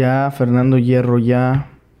 Sánchez ya. Fernando Hierro ya.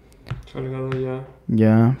 Salgado ya.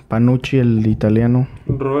 Ya. Panucci, el italiano.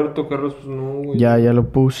 Roberto Carlos, pues no, güey. Ya lo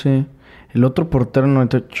puse. El otro portero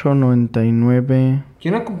 98-99.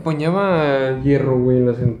 ¿Quién acompañaba a Hierro, güey, en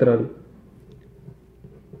la central?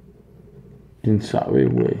 ¿Quién sabe,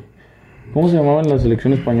 güey? ¿Cómo se llamaba en la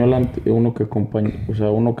selección española uno que acompaña? O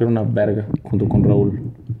sea, uno que era una verga junto con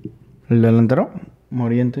Raúl. ¿El delantero?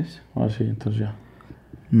 Morientes. Ah, sí, entonces ya.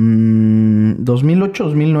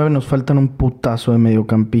 2008-2009 nos faltan un putazo de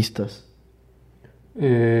mediocampistas.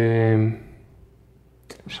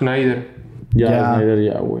 Schneider. Ya. Snyder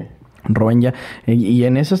ya, güey. Robben ya. Y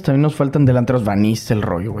en esas también nos faltan delanteros. Van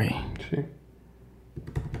Nistelrooy, güey. Sí.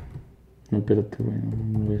 No, espérate, güey.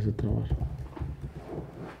 No me vayas a trabar.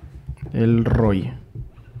 El Roy.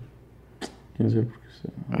 ¿Quién sabe por qué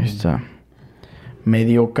sea? Ahí está.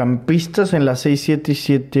 Mediocampistas en la 6-7 y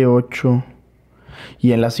 7-8.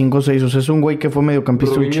 Y en la 5-6. O sea, es un güey que fue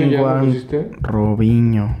mediocampista un ¿Robinho ya lo chingón. pusiste?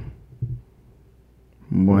 Robinho.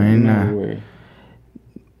 Buena. No, güey.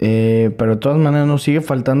 Pero de todas maneras nos sigue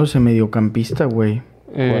faltando ese mediocampista, güey.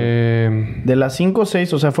 De la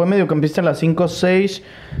 5-6, o sea, fue mediocampista en la 5-6,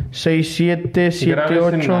 6-7,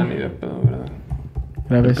 7-8.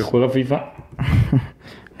 ¿El que juega FIFA?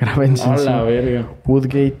 Grabensen. A la verga.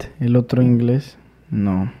 Woodgate, el otro inglés.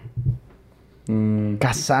 No.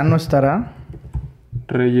 Casano estará.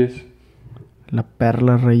 Reyes. La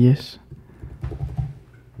Perla Reyes.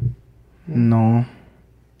 No.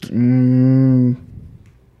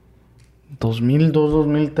 2002,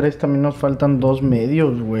 2003 también nos faltan 2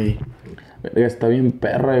 medios, güey. Verga, está bien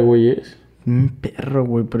perra, güey. Un perro,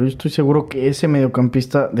 güey. Pero yo estoy seguro que ese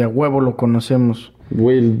mediocampista de a huevo lo conocemos.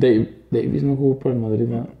 Güey, el Davis no jugó para el Madrid,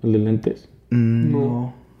 ¿no? El de lentes.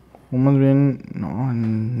 No. O más bien, no,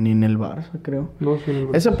 ni en el Barça, creo. No, sí, en el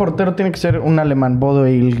Barça. Ese portero tiene que ser un alemán, Bodo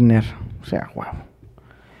Illgner. O sea, huevo.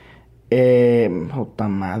 Puta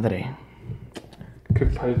madre. ¿Qué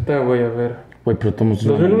falta, güey? A ver. Güey, pero estamos...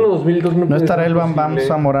 2001, 2002 ¿No estará el Bam posible. Bam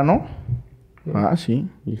Zamorano? Ah, sí.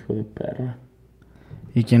 Hijo de perra.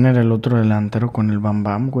 ¿Y quién era el otro delantero con el Bam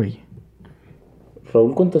Bam, güey?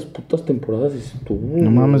 Raúl, ¿cuántas putas temporadas estuvo?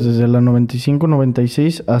 No mames, desde la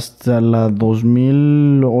 95-96 hasta la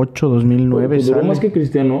 2008-2009 Duró sale. más que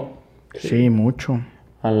Cristiano. Sí, mucho.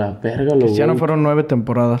 A la verga, lo Cristiano güey. fueron 9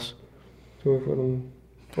 temporadas. Sí, güey, fueron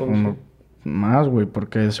 11. Uno más, güey,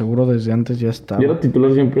 porque seguro desde antes ya estaba. Y era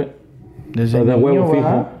titular siempre. Desde de niño, huevo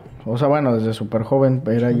 ¿verdad? fijo. O sea, bueno, desde súper joven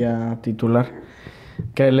era ya titular.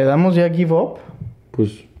 ¿Que le damos ya give up?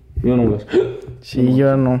 Pues, yo no las... Sí,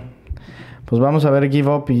 yo no. Pues vamos a ver give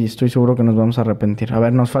up y estoy seguro que nos vamos a arrepentir. A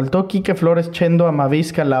ver, nos faltó Quique Flores, Chendo,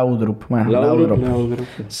 Amavisca, Laudrup. Bueno, Laudrup.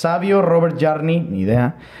 Sabio, Robert Jarni, ni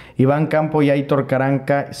idea. Iván Campo y Aitor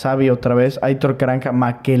Caranca. Sabio otra vez. Aitor Caranca,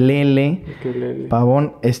 Makelele.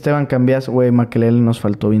 Pavón, Esteban Cambias. Güey, Makelele nos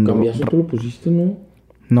faltó bien duro. Cambiazo, tú lo pusiste, ¿no?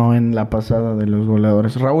 No, en la pasada de los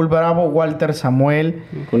goleadores. Raúl Bravo, Walter Samuel.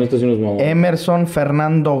 Con esto sí nos vamos. Emerson,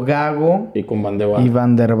 Fernando Gago Y con Van de Vaart. y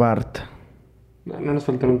Van der Vaart. No nos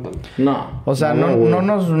faltaron tanto. No. O sea, güey.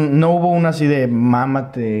 no hubo una así de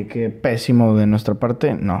mámate, qué pésimo de nuestra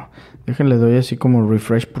parte. No. Déjenle doy así como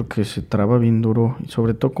refresh porque se traba bien duro. Y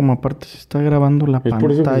sobre todo como aparte se está grabando la Es pantalla.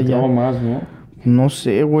 por eso que se traba más, ¿no? No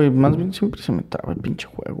sé, güey. Más bien siempre se me traba el pinche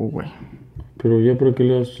juego, güey. Pero ya, ¿para qué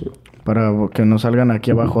le has...? Para que nos salgan aquí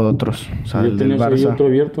abajo de otros. O sea, Ya el del tenías ahí Barça. otro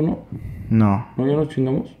abierto, ¿no? No. ¿No? ¿Ya nos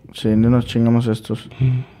chingamos? Sí, no nos chingamos estos.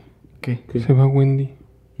 ¿Qué? Se va Wendy.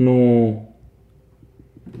 No.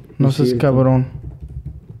 No es seas cierto. cabrón.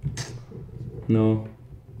 No.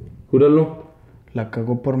 Júralo. La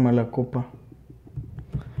cagó por mala copa.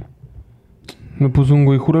 Me puso un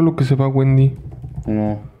güey. Júralo que se va Wendy.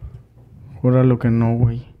 No. Júralo que no,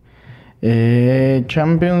 güey.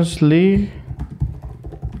 Champions League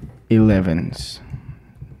 11s.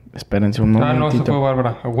 Espérense un momentito. No, se fue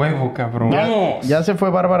Bárbara. A huevo, cabrón. ¿Ya se fue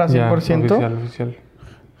Bárbara 100%? Ya, oficial.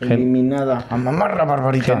 Eliminada. A mamarla,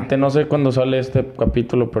 Barbarita. Gente, no sé cuándo sale este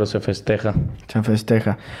capítulo, pero se festeja. Se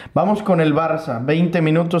festeja. Vamos con el Barça. 20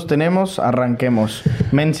 minutos tenemos. Arranquemos.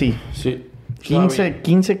 Menzi. Sí.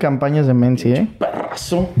 15 campañas de Menzi, ¿eh?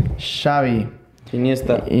 Perrazo. Xavi.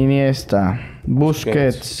 Iniesta.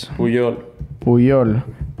 Busquets. Puyol.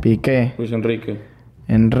 Piqué. Luis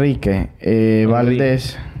Enrique.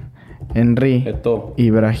 Valdés. Henry. Eto'o.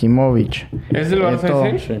 Ibrahimovic. ¿Es del Barça Eto'o,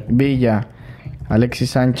 ese? Sí. Villa. Alexis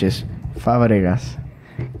Sánchez. Fábregas.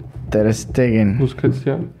 Ter Stegen. Busquets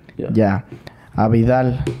ya. Ya. A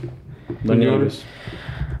Vidal. Dani Puyol.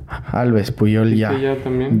 Alves. Puyol ya. Piqué ya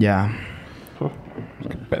también. Ya. Oh,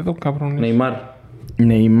 ¿qué pedo, cabrón?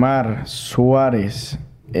 Neymar. Suárez.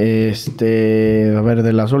 A ver,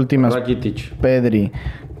 de las últimas. Rakitic. Pedri.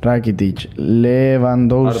 Rakitic.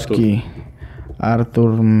 Lewandowski.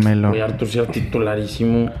 Arthur Melo. Oye, Artur sí era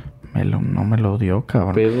titularísimo. No me lo dio,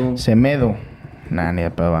 cabrón. Pedo. Semedo. Nah, ni de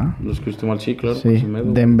pedo, ¿va? Los que usted mal, sí, claro. Sí.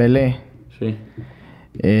 Semedo. Dembélé. Sí.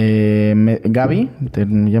 Gaby.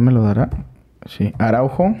 ¿Ya me lo dará? Sí.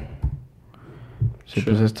 Araujo. Sí,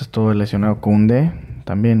 pues este es todo lesionado. Koundé.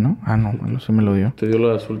 También, ¿no? Ah, no. Bueno, sí me lo dio. Te dio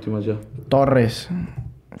las últimas ya. Torres.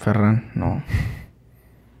 Ferran. No.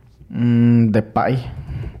 Depay.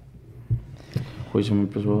 Hoy se me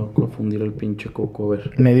empezó a confundir el pinche coco. A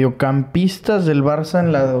ver. Mediocampistas del Barça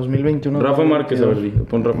en la 2021. Rafa Márquez, a ver, di.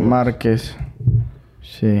 Pon Rafa Márquez.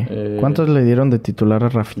 Sí. ¿Cuántos le dieron de titular a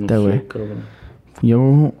Rafita, No güey? sé, cabrón.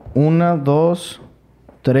 Yo, 1, 2,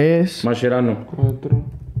 3. Mascherano. 4.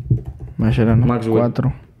 Mascherano. Maxwell.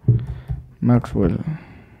 4. Maxwell.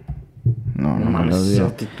 No me lo mames, dio.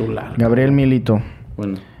 era titular. Gabriel Milito.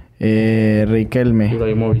 Bueno. Riquelme.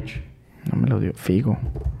 Ibrahimovic. No me lo dio. Figo.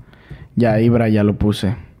 Ya, Ibra ya lo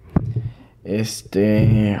puse.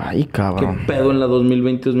 Ay, cabrón. ¿Qué pedo en la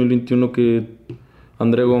 2020-2021 que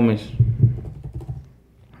André Gómez?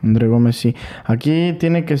 André Gómez, sí. Aquí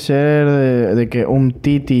tiene que ser de que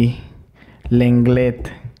Titi,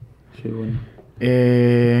 Lenglet. Sí, bueno.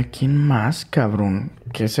 ¿Quién más, cabrón?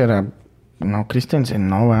 ¿Qué será? No, Christensen,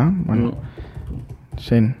 no, ¿va? Bueno.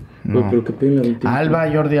 Sen, no. Pero qué pedo en la 2021.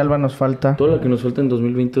 Alba, Jordi Alba nos falta. Toda la que nos falta en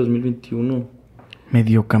 2020-2021.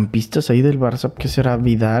 Mediocampistas ahí del Barça, ¿qué será?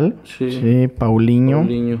 ¿Vidal? Sí. Paulinho.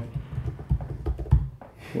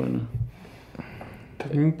 Bueno.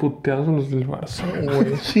 Están bien puteados los del Barça,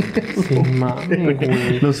 güey. Sí, mames,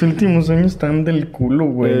 güey. Los últimos años están del culo,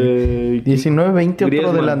 güey. 19-20,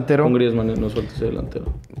 otro delantero. Con Griezmann, no suelta ese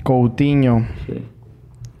delantero. Coutinho. Sí.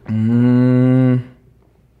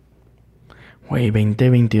 Güey, 20,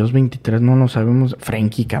 22, 23, no lo sabemos.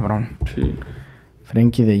 Frenkie, cabrón. Sí.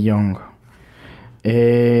 Frenkie de Jong.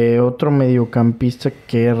 Otro mediocampista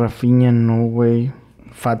que Rafinha, no, güey.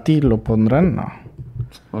 Fati, ¿lo pondrán? No.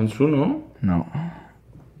 Ansu, ¿no? No.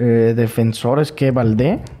 Defensores, ¿qué?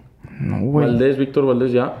 ¿Valdé? No, güey. Valdés, Víctor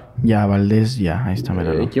Valdés, ya. Ya, Valdés, ya. Ahí está,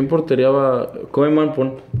 mira. ¿Quién portereaba? Koeman,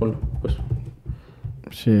 ponlo, pues.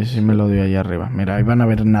 Sí, me lo dio ahí arriba. Mira, ahí van a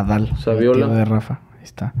ver Nadal. Saviola. El tío de Rafa. Ahí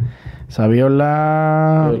está.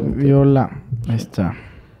 Saviola. Viola. Ahí está.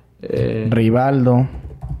 Rivaldo.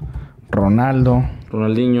 Ronaldo.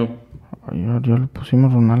 Ronaldinho. Ay, ¿ya le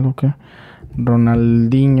pusimos Ronaldo o qué?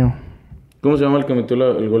 Ronaldinho. ¿Cómo se llama el que metió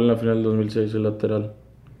el gol en la final del 2006, el lateral?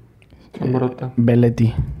 Zambrota.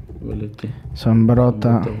 Belletti.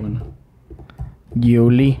 Zambrota. Bueno.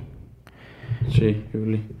 Giuli. Sí,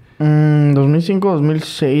 Juli.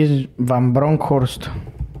 2005-2006, Van Bronckhorst.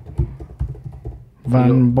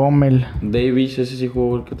 Van Bommel. Davies, ese sí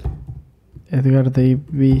jugó. Edgar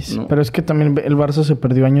Davies. No. Pero es que también el Barça se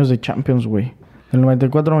perdió años de Champions, güey. El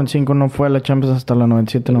 94-95 no fue a la Champions hasta la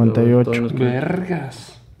 97-98.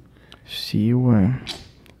 Vergas. Sí, güey.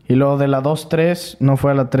 Y luego de la 2-3 no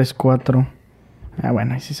fue a la 3-4. Ah,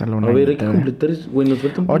 bueno, ahí sí salió una. A ver, hay que completar eso. Güey, nos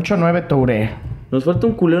falta un... 8-9 Touré. Nos falta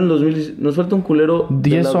un culero en 2000. Nos falta un culero.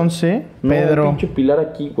 10-11 Pedro. No, pinche Pilar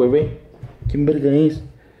aquí, güey, ve. ¿Quién verga es?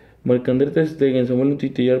 Marc-André ter Stegen, Samuel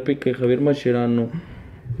Umtiti, Piqué, Javier Mascherano.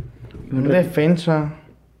 Un defensa.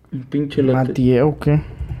 Un pinche lateral. Matieu, ¿qué?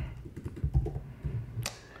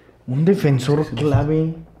 Un defensor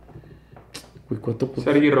clave. Güey, ¿cuánto puto?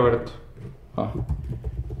 Sergi Roberto. Ah.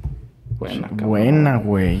 Buena, cabrón. Buena,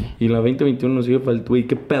 güey. Y la 2021 nos sigue faltando. Güey,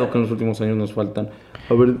 ¿qué pedo que en los últimos años nos faltan?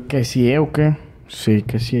 A ver. ¿Que sí, o qué? Sí,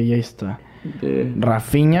 que sí, ahí está.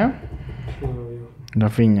 Rafinha.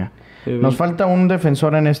 Rafinha. Nos falta un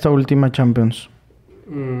defensor en esta última Champions.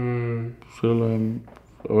 A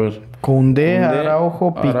ver. Koundé,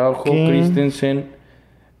 Araujo, Piqué. Araujo, Christensen.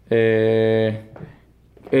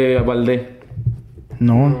 Valdé.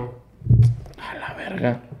 No. A la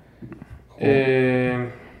verga.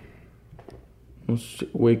 No sé,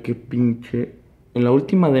 güey, qué pinche. En la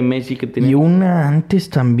última de Messi que tenía. Y una antes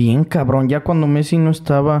también, cabrón. Ya cuando Messi no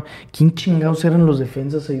estaba. ¿Quién chingados eran los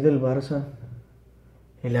defensas ahí del Barça?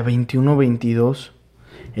 En la 21-22.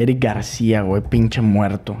 Eric García, güey, pinche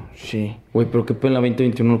muerto. Sí. Güey, pero qué pedo en la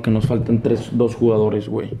 2021 que nos faltan dos jugadores,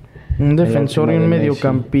 güey. Un defensor y un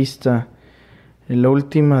mediocampista. En la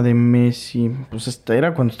última de Messi. Pues esta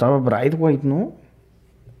era cuando estaba Brightwhite, ¿no?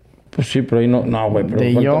 Pues sí, pero ahí no. No, güey.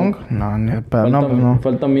 ¿De Jong? No, pues no.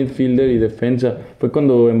 Falta midfielder y defensa. Fue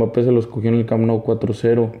cuando Mbappé se los cogió en el Camp Nou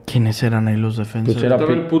 4-0. ¿Quiénes eran ahí los defensas? Pues era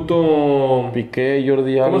Estaba el puto... Piqué,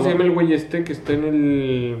 Jordi Alba. ¿Cómo se llama el güey este que está en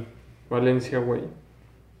el Valencia, güey?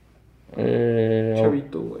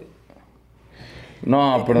 Chavito, güey.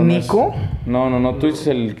 No, pero ¿Nico? No. Tú dices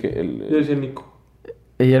el que... Yo decía Nico.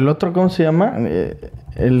 ¿Y el otro cómo se llama?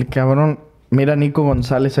 El cabrón... Mira, Nico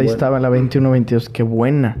González, ahí estaba en la 21-22. ¡Qué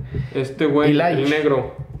buena! Este güey, Ilaich. el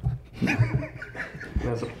negro.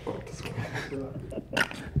 No soportas, güey.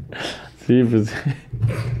 Sí, pues...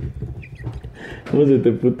 ¿Cómo se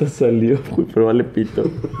te puta salió? Uy, pero vale pito.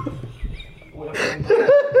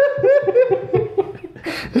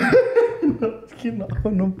 Es que no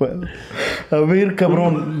puedo. A ver,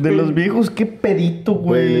 cabrón, de los viejos, qué pedito,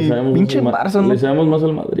 güey. Pinche Barça, ¿no? Le sabemos más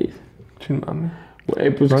al Madrid. Sin mames.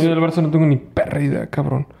 Güey, pues... No, yo del Barça no tengo ni perra idea,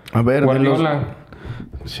 cabrón. A ver, Guardiola.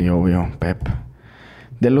 Sí, obvio, Pep.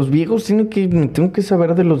 De los viejos tengo que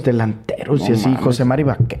saber de los delanteros y así. Mames. José Mari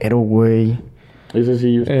Vaquero, güey. Ese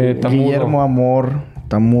sí, yo estoy... Tamudo. Guillermo Amor,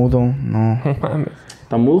 Tamudo, no. No mames.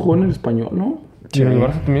 Tamudo jugó en el español, ¿no? Sí. ¿En el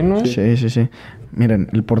Barça también, no? Sí. Miren,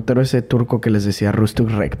 el portero ese turco que les decía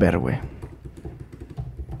Rustuk Rekber, güey.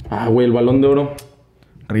 Ah, güey, el Balón de Oro.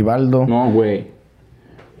 Rivaldo. No, güey.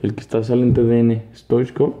 El que está sale en TDN.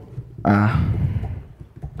 Stoichkov.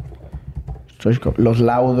 Stoichkov. Los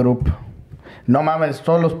Laudrup. No mames,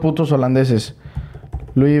 todos los putos holandeses.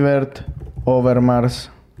 Luijbert,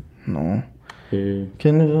 Overmars. No.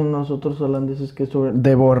 ¿Quiénes son los otros holandeses que sobre?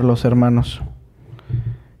 De Boer, los hermanos.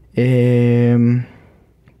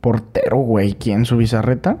 Portero, güey. ¿Quién? ¿Su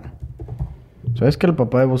Bizarreta? ¿Sabes que el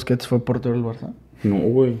papá de Busquets fue portero del Barça? No,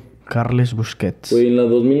 güey. Carles Busquets. Güey, en la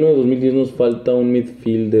 2009-2010 nos falta un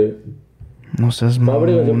midfielder. No seas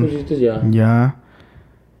Fábregas ya mamón. pusiste ya. Ya.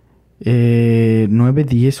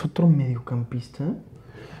 9-10, otro mediocampista.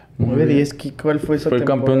 9-10, ¿cuál fue esa Fue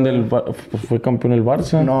temporada? campeón fue campeón del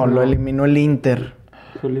Barça. No, lo eliminó el Inter.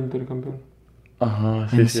 Fue el intercampeón. Ajá,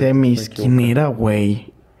 En sí, semis. ¿Quién era,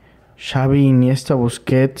 güey? Xavi, Iniesta,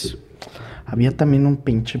 Busquets. Había también un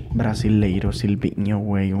pinche brasileiro, Silvinho,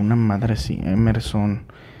 güey. Una madre así, Emerson.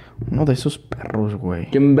 Uno de esos perros, güey.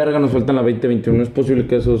 ¿Quién verga nos falta en la 2021? Es posible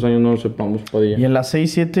que hace 2 años no lo sepamos, Padilla. Y en la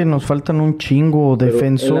 6-7 nos faltan un chingo. Pero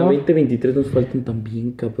Defensor. en la 2023 nos faltan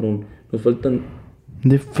también, cabrón. Nos faltan...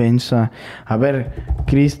 Defensa. A ver,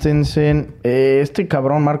 Christensen. Este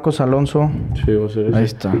cabrón, Marcos Alonso. Sí, va a ser eso. Ahí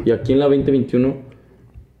está. Y aquí en la 2021,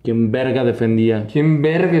 ¿quién verga defendía? ¿Quién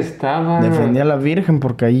verga estaba? Defendía a la Virgen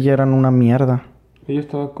porque ahí ya eran una mierda. ¿Ella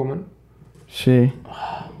estaba Coman? Sí.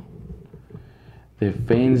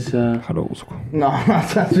 Defensa. Déjalo busco. No,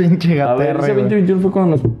 estás pinche A ver, gaterre, ese güey. 2021 fue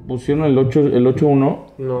cuando nos pusieron el 8-1.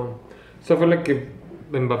 No. Esa fue la que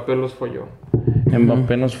Mbappé los folló.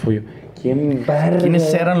 Mbappé nos fue. ¿Quién verga?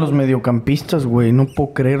 ¿Quiénes eran los mediocampistas, güey? No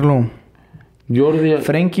puedo creerlo. Jordi.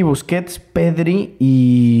 Frenkie, Busquets, Pedri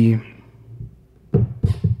y...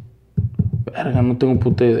 Verga, no tengo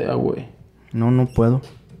puta idea, güey. No puedo.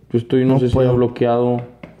 Yo estoy, no No sé si puedo. ha bloqueado.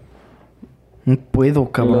 No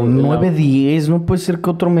puedo, cabrón. La- la- 9-10. No puede ser que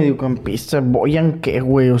otro mediocampista. Boyan, ¿qué,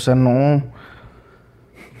 güey? O sea, no.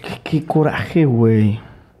 Qué coraje, güey.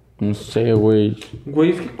 No sé, güey.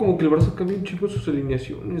 Güey, es que como que el Barça cambia un chico sus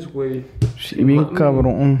alineaciones, güey. Sí, bien Mami.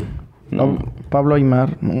 cabrón. No. Pablo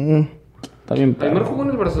Aimar. No. Está bien Aymar perro. jugó en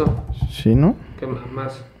el Barça. Sí, ¿no? ¿Qué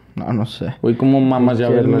más? No sé. Güey, ¿cómo mamas ya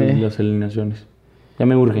ver Riquelme. las alineaciones? Ya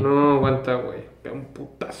me urge. No, aguanta, güey. Pega un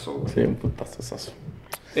putazo, güey. Sí, un putazazazo.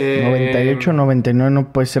 98, 99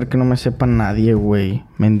 no puede ser que no me sepa nadie, güey.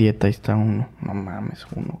 Mendieta, ahí está uno. No mames,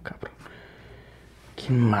 uno, cabrón.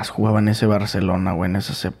 ¿Quién más jugaba en ese Barcelona, güey, en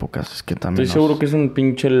esas épocas? Es que también... Estoy seguro que es un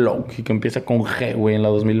pinche Loki que empieza con G, güey, en la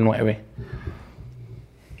 2009.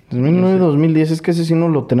 2009, 2010, es que ese sí no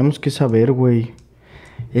lo tenemos que saber, güey.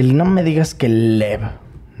 No me digas que Lev.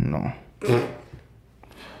 No.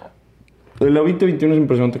 En la 2021 es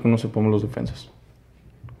impresionante que no sepamos los defensas.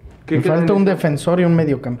 ¿Qué Me queda falta en un esta? defensor y un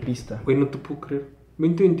mediocampista. Güey, no te puedo creer.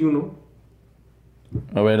 2021.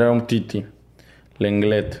 A ver, era un Titi.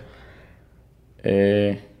 Lenglet.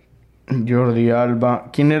 Jordi Alba.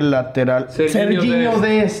 ¿Quién era el lateral? Serginho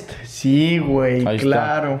Dest. Sí, güey, Ahí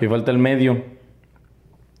claro. está. Y falta el medio.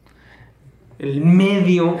 El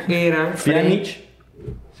medio era... Pjanic.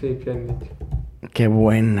 Sí, Pjanic. Qué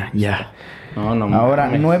buena, ya. No, no Ahora,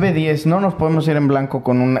 mames. 9-10. No nos podemos ir en blanco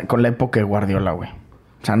con la época de Guardiola, güey.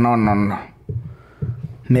 O sea, no.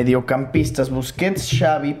 Mediocampistas. Busquets,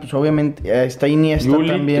 Xavi. Pues obviamente está Iniesta Juli,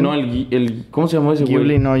 también. no, ¿cómo se llama ese güey?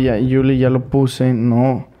 Juli, no, Juli ya lo puse.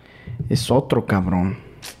 No. Es otro cabrón.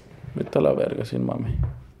 Vete a la verga, sin mame.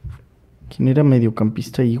 ¿Quién era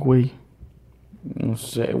mediocampista ahí, güey? No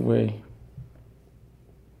sé, güey.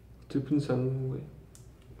 Estoy pensando, güey.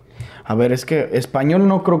 A ver, es que español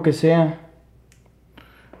no creo que sea.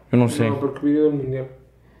 Yo no sé. No, porque video del mundial.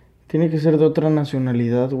 Tiene que ser de otra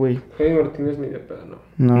nacionalidad, güey. Javi Martínez ni de pedo, no.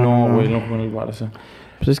 No, güey, no juega en el Barça.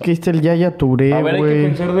 Pues es que ahí está el Yaya Touré, A ver, hay que güey.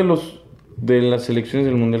 pensar de las selecciones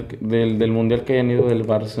del mundial del mundial que hayan ido del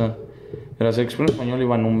Barça. De la selección española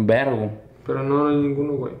iban un vergo, Pero no hay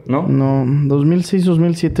ninguno, güey. ¿no? No,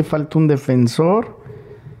 2006-2007 falta un defensor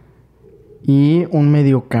y un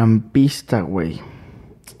mediocampista, güey.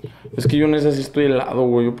 Es que yo en esa sí estoy helado,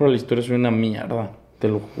 güey. Yo para la historia soy una mierda, te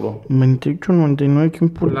lo juro. 28-99, ¿quién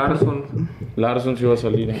por Larsson sí va a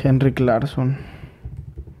salir, Henrik Larsson.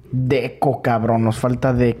 Deco, cabrón, nos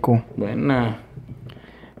falta Deco. Buena.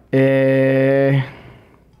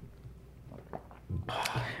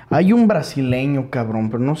 Hay un brasileño, cabrón,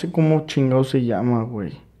 pero no sé cómo chingado se llama,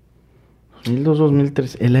 güey.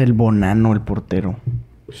 2002-2003. Él era el Bonano, el portero.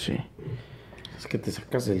 Sí. Es que te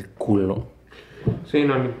sacas el culo. Sí,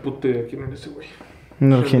 no, ni puta idea quién era ese güey.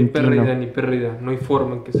 Un O sea, argentino. Ni perdida. No hay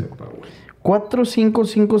forma en que sepa, güey. 4, 5,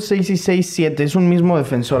 5, 6 y 6, 7. Es un mismo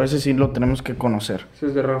defensor. Ese sí lo tenemos que conocer. Ese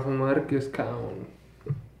es de Rafa Márquez, cabrón.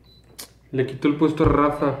 Le quitó el puesto a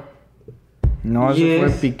Rafa. No, Y ese fue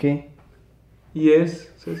es- Piqué.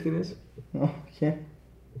 ¿Sabes quién es? No, ¿quién?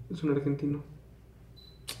 Es un argentino.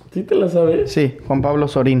 ¿Sí te la sabes? Sí, Juan Pablo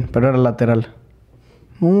Sorín, pero era lateral.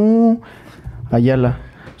 Ayala.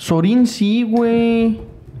 Sorín sí, güey.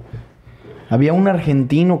 Había un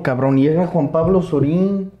argentino, cabrón, y era Juan Pablo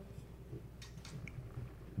Sorín.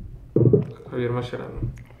 Javier Mascherano.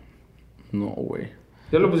 No, güey.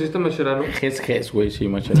 ¿Ya lo pusiste a Mascherano? Ges, güey, sí,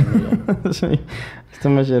 Mascherano ya. Sí. Este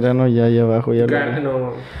Mascherano ya abajo. Ya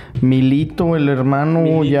No. Milito, el hermano,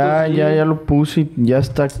 Milito, ya lo puse y ya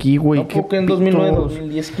está aquí, güey. ¿A poco en 2009,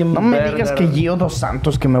 2010 quién No me verga? digas que Gio dos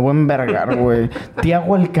Santos, que me voy a envergar, güey.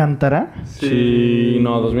 ¿Tiago Alcántara? Sí,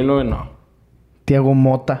 no, 2009 no. ¿Tiago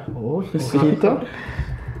Mota?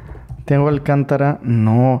 ¿Tiago Alcántara?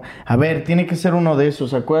 No. A ver, tiene que ser uno de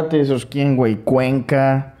esos. Acuérdate de esos. ¿Quién, güey?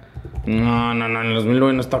 Cuenca. No, en el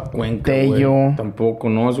 2009 no está Cuenca, Tello. güey. Tampoco,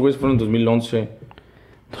 no, esos güeyes fueron en 2011.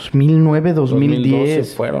 2009, 2010.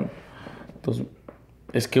 2012 fueron.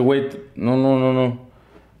 Es que, güey, no.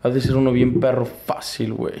 Ha de ser uno bien perro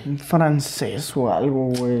fácil, güey. Un francés o algo,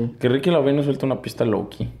 güey. Que Ricky Laveno suelta una pista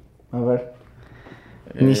Loki. A ver.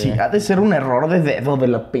 Ni si ha de ser un error de dedo de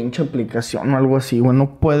la pinche aplicación o algo así, güey.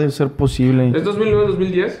 No puede ser posible. ¿Es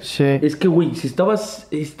 2009-2010? Sí. Es que, güey, si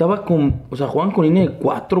estaba con... O sea, ¿juegan con línea de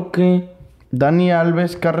 4 o qué? Dani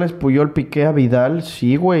Alves, Carles Puyol, Piqué a Vidal.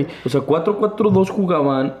 Sí, güey. O sea, 4-4-2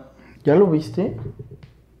 jugaban. ¿Ya lo viste?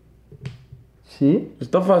 ¿Sí?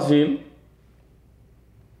 Está fácil.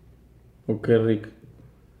 ¿O qué, Rick?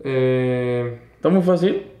 ¿Está muy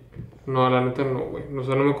fácil? No, la neta no, güey. O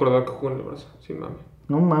sea, no me acordaba que jugó en el Barça. Sin mami.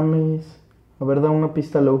 No mames. A ver, da una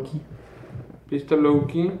pista Loki. Pista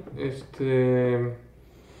Loki,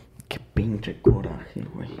 Qué pinche coraje,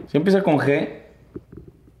 güey. Si empieza con G.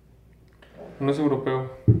 no es europeo.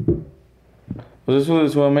 O sea, eso de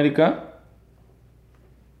Sudamérica.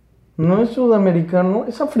 No es sudamericano,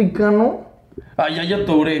 es africano. Ah, ya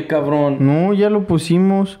Touré, cabrón. No, ya lo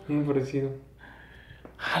pusimos. Muy parecido.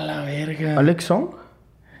 A la verga. ¿Alex Song?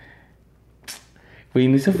 Güey,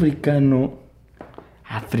 no es africano.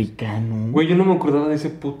 Africano. Güey, yo no me acordaba de ese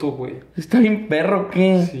puto, güey. ¿Está bien perro o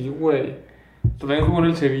qué? Sí, güey. También jugó en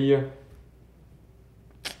el Sevilla.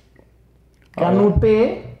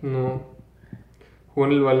 ¿Canute? No. Jugó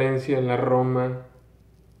en el Valencia, en la Roma.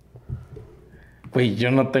 Güey,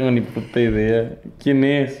 yo no tengo ni puta idea. ¿Quién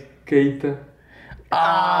es? Keita.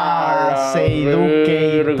 Seydou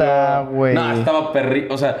Keita, güey. No, estaba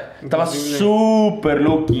o sea, estaba Imposible. súper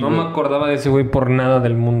low-key. No me acordaba de ese güey por nada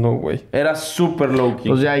del mundo, güey. Era súper low-key.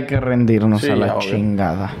 Pues ya hay que rendirnos Sí, a la obvio.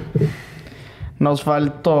 chingada. Nos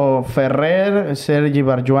faltó Ferrer, Sergi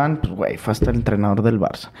Barjuan, pues güey, fue hasta el entrenador del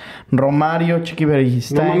Barça. Romario, Chiqui No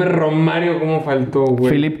Beristain, mames, Romario, ¿cómo faltó,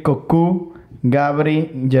 güey? Philippe Cocu,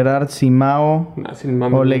 Gabri, Gerard Simao, Nah, sin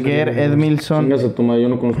mames, Oleguer, no sé, Edmilson. Chingas a tu madre, yo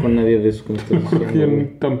no conozco a nadie de esos que me estás diciendo, Yo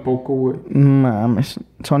güey. tampoco, güey. Mames,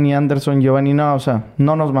 Sonny Anderson, Giovanni, no, o sea,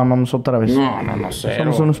 no nos mamamos otra vez. No sé.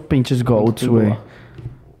 Somos unos pinches goats, güey.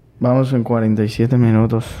 Vamos en 47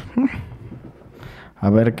 minutos. A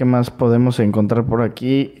ver qué más podemos encontrar por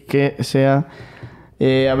aquí que sea...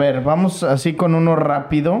 a ver, vamos así con uno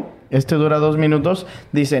rápido. Este dura 2 minutos.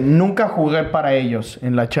 Dice, nunca jugué para ellos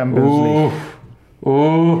en la Champions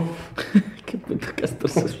League. Qué puta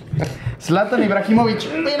castroso. Zlatan Ibrahimovic.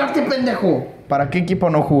 Mira qué pendejo. ¿Para qué equipo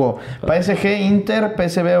no jugó? ¿PSG, Inter,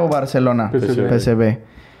 PSV o Barcelona? PSV. PSV.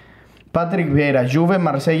 Patrick Vieira. Juve,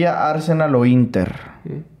 Marsella, Arsenal o Inter.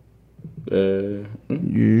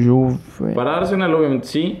 Juve. Para Arsenal, obviamente,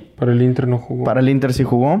 sí. Para el Inter no jugó. Para el Inter sí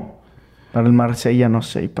jugó. Para el Marsella no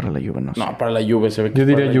sé. Y para la Juve no sé. No, para la Juve se ve que Yo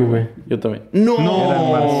es para diría la Juve. Yo también. No. Era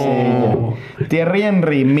el Marsella. Thierry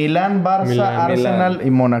Henry. Milán, Barça, Milán. Arsenal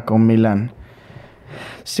y Mónaco. Milán.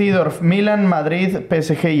 Sidorf. Milan, Madrid,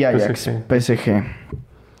 PSG y Ajax. PSG.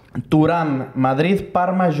 Thuram. Madrid,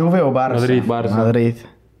 Parma, Juve o Barça. Madrid. Barça.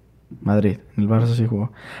 Madrid. El Barça sí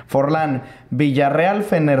jugó. Forlán. Villarreal,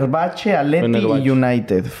 Fenerbahce, Atleti Fenerbahce. y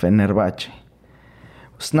United. Fenerbahce.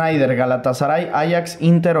 Snyder, Galatasaray, Ajax,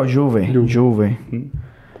 Inter o Juve. Juve.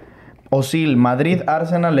 Osil, Madrid,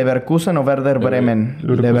 Arsenal, Leverkusen o Werder Bremen.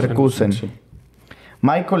 Leverkusen. Sí.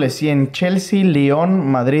 Michael Essien, Chelsea, Lyon,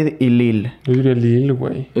 Madrid y Lille. Yo diría Lille,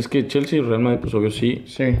 güey. Es que Chelsea y Real Madrid, pues obvio sí.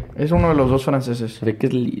 Sí, es uno de los dos franceses. ¿Será que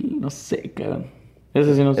es Lille? No sé, cabrón.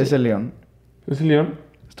 Ese sí no sé. Es el Lyon. ¿Es el León?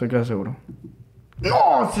 Estoy casi seguro.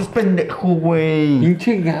 ¡No! ¡Ese es pendejo, güey!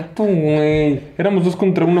 Pinche gato, güey. Éramos 2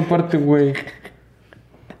 contra 1 aparte, güey.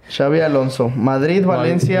 Xavi Alonso. Madrid,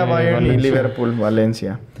 Valencia, Bayern y Valencia. Liverpool.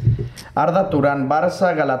 Valencia. Arda Turán,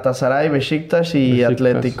 Barça, Galatasaray, Besiktas y Besiktas.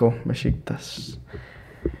 Atlético. Besiktas.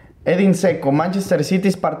 Edin Seco, Manchester City,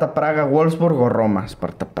 Sparta Praga, Wolfsburg o Roma.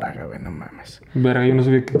 Sparta Praga, güey, no mames. Verga, yo no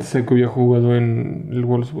sabía que Seco había jugado en el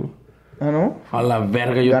Wolfsburg. ¿Ah, no? A la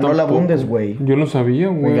verga, yo Ganó la tampoco. Bundes, güey. Yo no sabía,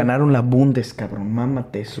 Güey, güey. ganaron la Bundes, cabrón.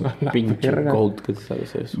 Mámate eso. La Pinche verga. goat que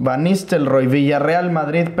sabes eso. Van Nistelrooy, Villarreal,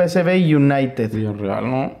 Madrid, PSV y United.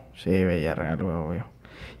 Villarreal, ¿no? Sí, Villarreal, obvio.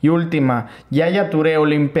 Y última, Yaya Touré,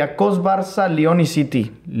 Olympiacos, Barça, Lyon y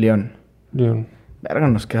City. León. León. Verga,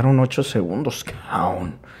 nos quedaron 8 segundos,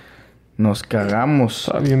 cabrón. Nos cagamos.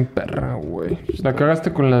 Está bien perra, güey. La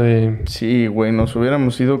cagaste con la de... Sí, güey, nos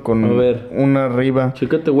hubiéramos ido con A ver. una arriba.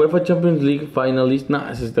 Chécate, UEFA Champions League Finalist.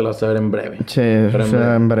 Nah, ese te lo vas a ver en breve. Sí, Pero o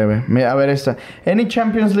sea, en breve. A ver esta. Any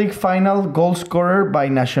Champions League final goal scorer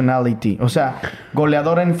by nationality. O sea,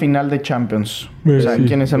 goleador en final de Champions. O sea, Messi.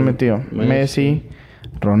 ¿quiénes han metido? Messi. Messi,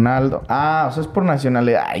 Ronaldo. Ah, o sea, es por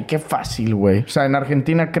nacionalidad. Ay, qué fácil, güey. O sea, en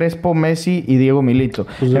Argentina, Crespo, Messi y Diego Milito.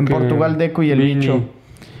 Pues en que Portugal, Deco y el Vini. bicho.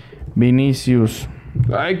 Vinicius.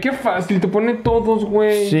 Ay, qué fácil. Te pone todos,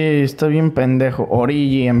 güey. Sí, está bien pendejo.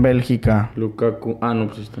 Origi en Bélgica. Lukaku. Ah, no,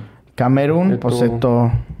 pues está. Camerún, Eto'o. pues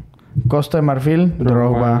Eto'o. Costa de Marfil,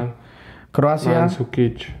 Drogba. Croacia,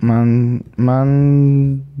 Mandzukic.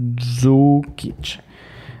 Mandzukic.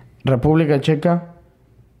 República Checa.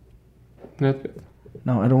 Nedved.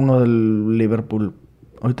 No, era uno del Liverpool.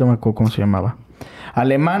 Ahorita me acuerdo cómo se llamaba.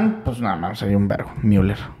 Alemán, pues nada más, sería un vergo.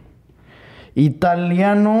 Müller.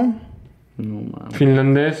 Italiano, No mames.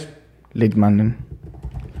 Finlandés. Litmanen.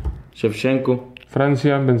 Shevchenko.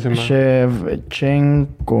 Francia, Benzema.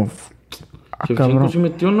 Shevchenko. Ah, Shevchenko cabrón. sí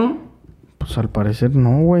metió, ¿no? Pues al parecer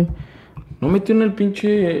no, güey. No metió en el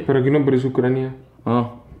pinche... Pero aquí no, pero es Ucrania.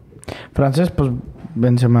 Ah. Francés, pues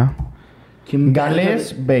Benzema. ¿Quién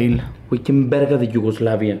Gales, verga Bale. Güey, ¿quién verga de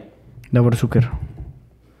Yugoslavia? Davor Zucker.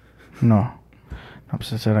 No. No,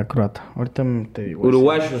 pues ese era croata. Ahorita te digo.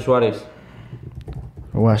 Uruguayo Suárez.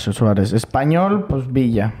 Uruguayo Suárez. Español, pues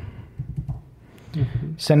Villa.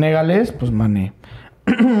 Senegalés, pues Mané.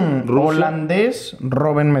 Holandés,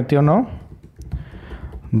 Robben metió, ¿no?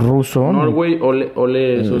 Ruso. Norway,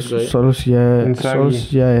 Ole Solskjaer.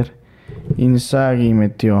 Solskjaer. Inzaghi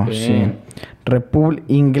metió, Bien. sí.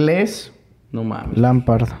 Inglés, No mames.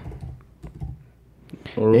 Lampard.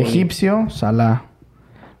 Rooney. Egipcio, Salah.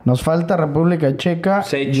 Nos falta República Checa,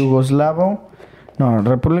 Sech. Yugoslavo. No,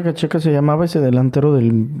 República Checa se llamaba ese delantero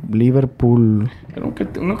del Liverpool. Era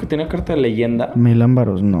uno que tenía carta de leyenda. Milan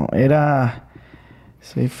Baros, no. Era...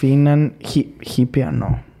 Finan... Hipia,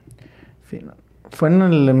 no. Fue en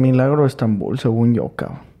el Milagro de Estambul, según yo,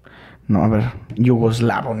 cabrón. No, a ver.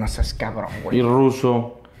 Yugoslavo, no seas cabrón, güey. Y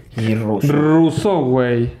ruso. Y ruso. Ruso,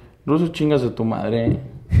 güey. Ruso chingas de tu madre.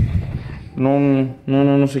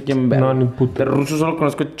 No sé quién ver. No, ni puta. De ruso solo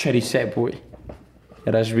conozco Cherisev, güey.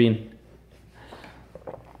 Erashvin.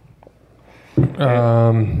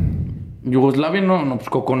 Yugoslavia no, pues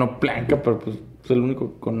Kokonoplanka, pero pues es el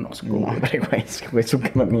único que conozco. No, güey. hombre, güey, es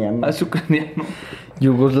ucraniano. Ah, es ucraniano.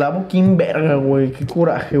 Yugoslavo, ¿quién verga, güey? Qué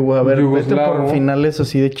coraje, güey. A ver, vete Yugoslavo. por finales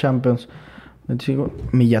así de Champions. Me sigo.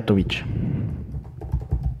 Mijatovic.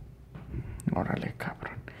 Órale,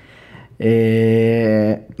 cabrón.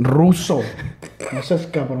 Ruso. No seas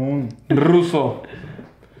cabrón. Ruso.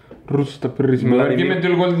 Ruso está perrísimo. A ver, ¿quién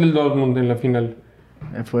Vladimir. metió el gol del Dortmund en la final?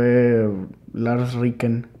 Fue Lars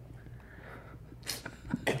Ricken.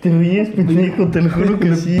 ¿Qué te ríes, pendejo? Te lo juro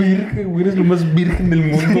que sí. Virgen, güey. Eres lo más virgen del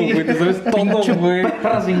mundo, güey. Te sabes todo, güey.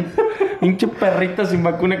 Pinche perrita sin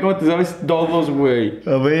vacuna, ¿cómo te sabes todos, güey?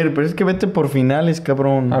 A ver, pero es que vete por finales,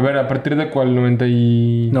 cabrón. A ver, ¿a partir de cuál? 90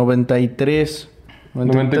 y... 93.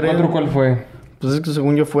 94, ¿cuál fue? Pues es que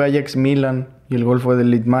según yo fue Ajax Milan y el gol fue de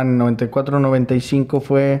Litman. 94-95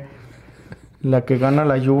 fue la que gana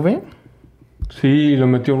la Juve. Sí, lo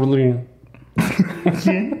metió Rodri.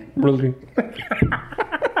 ¿Quién? Rodri.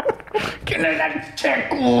 ¿Quién era el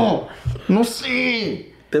checo? No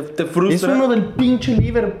sé. ¿Te frustra? Es uno del pinche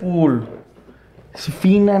Liverpool.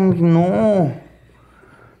 Finan, no.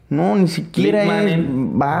 No, ni siquiera es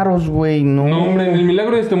Litmanen. Varos, güey, no. No, hombre, en el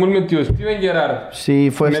Milagro de Estambul metió Steven Gerrard. Sí,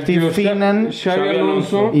 fue Metió Steve Finan Xavi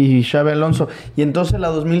Alonso. y Xabi Alonso. Y entonces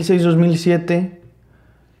la 2006-2007,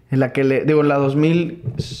 en la que la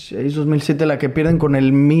 2006-2007, la que pierden con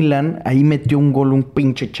el Milan, ahí metió un gol un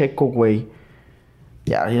pinche checo, güey.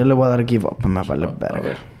 Ya le voy a dar give up, me vale verga.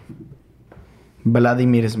 ver.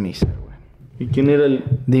 Vladimir Smith, güey. ¿Y quién era el...?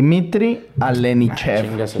 Dimitri Alenichev.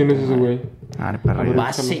 Chingas a ¿Quién tu es ese güey? Ah, perro.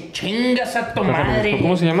 Base, chingas a tu madre.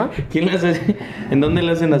 ¿Cómo se llama? ¿Quién le hace así? ¿En dónde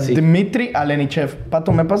le hacen así? Dimitri Alenichev.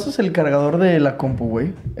 Pato, ¿me pasas el cargador de la compu,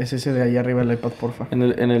 güey? Es ese de ahí arriba del iPad, porfa. En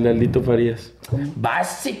el de Aldito Farías.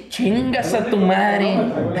 Base, chingas a tu madre.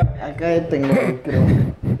 Acá tengo, creo.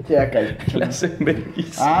 Sí, acá hay. Le hacen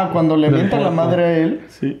vergüenza. Ah, cuando le mienta la madre a él,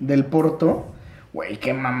 Sí. del Porto. Güey,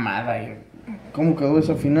 qué mamada. ¿Cómo quedó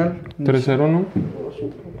esa final? 3-0, ¿no?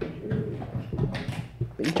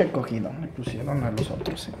 Pinche cogido. Me pusieron a los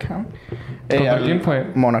otros acá. ¿Contra al quién fue?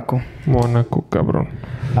 Mónaco. Mónaco, cabrón.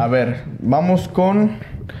 A ver, vamos con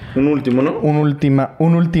Un último, ¿no? un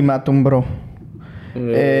ultimátum, bro.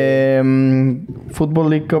 Football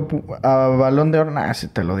League Cup, Balón de Oro. Nah, si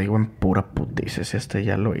te lo digo en pura putiza. Este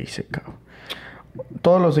ya lo hice, cabrón.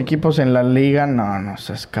 Todos los equipos en la liga, no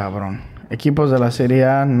seas cabrón. Equipos de la Serie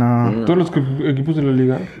A, no. ¿Todos los equipos de la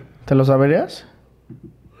liga? ¿Te lo saberías?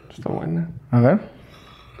 Está buena. A ver.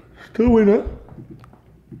 Está buena.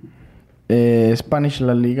 Spanish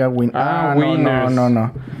La Liga, Winners.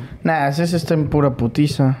 no. Nah, ese está en pura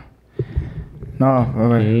putiza. No, a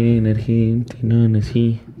ver. En Argentina,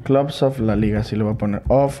 sí. Clubs of La Liga, sí le voy a poner.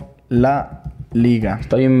 Of La Liga.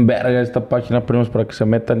 Está bien verga esta página, primos, para que se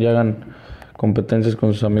metan y hagan competencias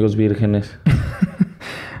con sus amigos vírgenes.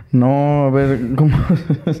 No, a ver, ¿cómo?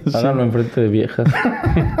 Háganlo enfrente de viejas.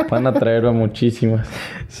 Van a traer a muchísimas.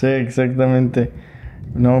 Sí, exactamente.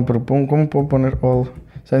 No, pero ¿cómo puedo poner all?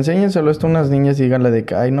 O sea, enséñenselo esto a unas niñas y díganle de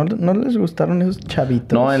que, ay, ¿no les gustaron esos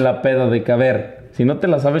chavitos? No, en la peda de que, a ver, si no te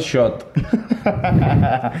la sabes, shot.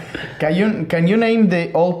 Can you name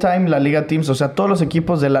the all-time La Liga teams? O sea, todos los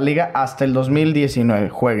equipos de la Liga hasta el 2019.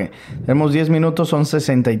 Jueguen. Tenemos 10 minutos, son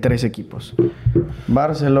 63 equipos.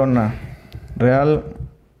 Barcelona. Real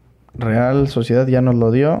Sociedad ya nos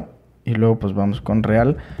lo dio. Y luego pues vamos con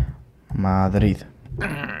Real Madrid.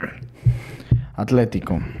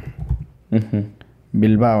 Atlético.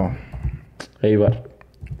 Bilbao. Eibar.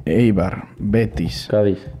 Betis.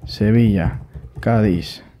 Cádiz. Sevilla.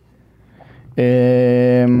 Cádiz.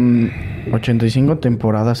 85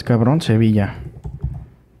 temporadas, cabrón. Sevilla.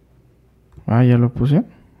 Ah, ¿ya lo puse?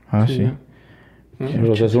 Ah, sí.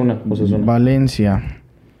 Osasuna. Valencia.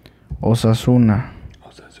 Osasuna.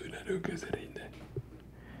 Nunca se rinde.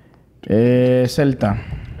 Celta.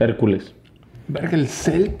 Hércules. Verga, el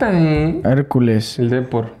Celta, Hércules. El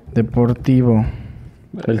Deportivo.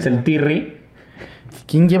 El Celtirri.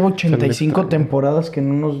 ¿Quién lleva 85 temporadas que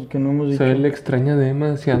no hemos dicho? Se le extraña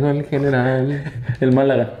demasiado al general. El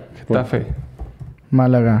Málaga. Getafe.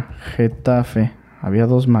 Málaga. Getafe. Había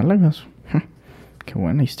 2 Málagas. Qué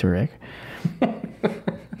buena easter egg.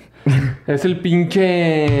 Es el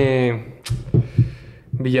pinche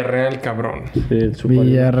Villarreal, cabrón. Sí, el Super.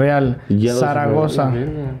 Villarreal. Ya Zaragoza.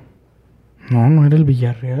 Verga. No era el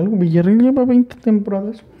Villarreal. Villarreal lleva 20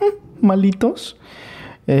 temporadas. Malitos.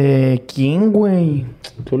 ¿Quién, güey?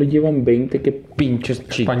 Solo llevan 20, qué pinches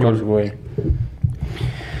chicos, Español. güey.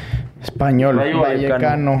 Español. Rayo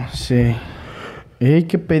Vallecano. Sí. ¡Ey,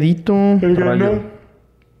 qué pedito! El Rayo.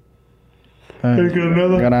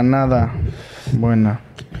 Granada. Buena.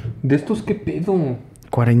 ¿De estos qué pedo?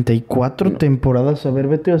 44 temporadas. A ver,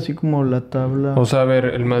 vete así como la tabla. O sea, a ver,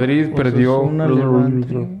 el Madrid perdió. Osasuna,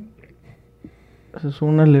 Levante.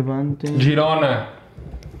 Osasuna, Levante. Girona.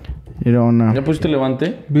 Girona. ¿Ya pusiste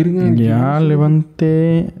Levante? Virgen. Ya,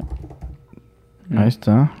 Levante. Ahí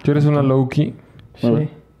está. ¿Tú eres una low-key? Sí.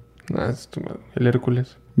 Ah, es tu madre. El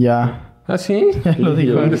Hércules. Ya. ¿Ah, sí? Ya lo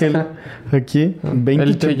dijo ¿Dónde Ángel. está? Aquí. 20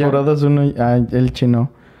 Elche ya. temporadas, uno. Ah, Elche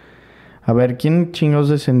no. A ver, ¿quién chingados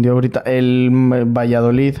descendió ahorita? El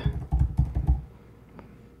Valladolid.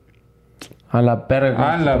 A la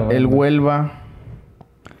perga. El Huelva.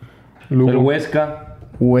 El Huesca.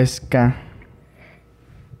 Huesca.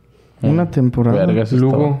 Una temporada. Vergas,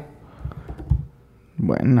 Lugo.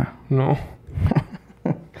 Buena. No.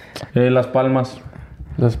 Las Palmas.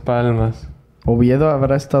 Las Palmas. ¿Oviedo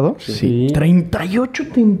habrá estado? Sí. 38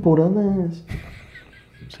 temporadas.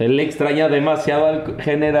 Se le extraña demasiado al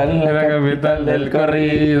general. La capital del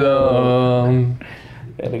corrido.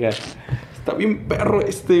 Verga. Está bien perro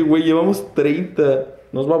este, güey. Llevamos 30.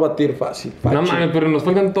 Nos va a batir fácil. No mames, pero nos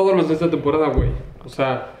faltan todos los de esta temporada, güey. O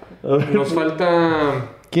sea, nos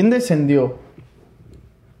falta... ¿Quién descendió?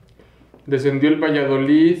 Descendió el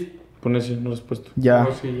Valladolid. Pon ese, no lo has puesto. Ya.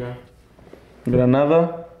 No, sí, ya.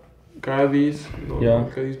 Granada. Cádiz. No, Ya.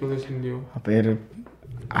 Cádiz no descendió. A ver,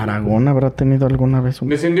 ¿Aragón habrá tenido alguna vez un...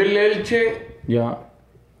 Descendió el Elche. Ya.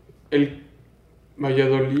 El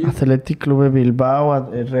Valladolid. Athletic Club de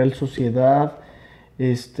Bilbao, Real Sociedad,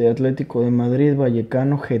 Atlético de Madrid,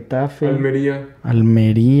 Vallecano, Getafe,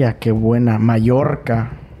 Almería. qué buena,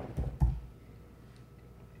 Mallorca,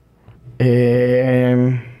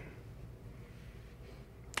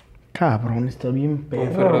 cabrón, está bien perro.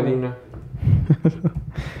 Ponferradina.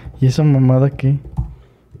 ¿Y esa mamada qué?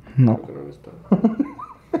 No. Creo que no está.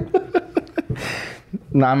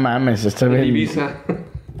 No mames, está El bien. Ibiza.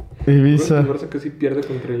 Ibiza. El Barça casi pierde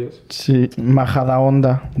contra ellos. Sí,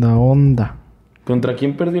 Majadahonda, da onda. ¿Contra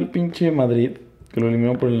quién perdió el pinche Madrid? Que lo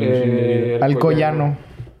eliminó por el Alcoyano.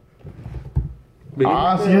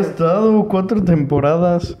 Verga. Ah, sí ha estado 4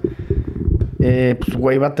 temporadas. Pues,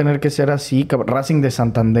 güey, va a tener que ser así, cabrón. Racing de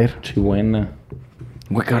Santander. Sí, buena.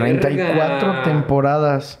 Güey, 44 Verga.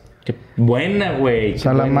 temporadas. Qué buena, güey. Qué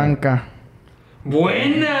Salamanca.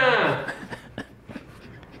 ¡Buena!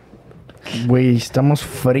 Güey, estamos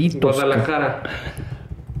fritos. Guadalajara.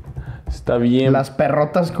 Está bien. Las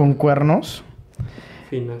perrotas con cuernos.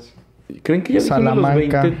 Finas. ¿Creen que ya dijimos los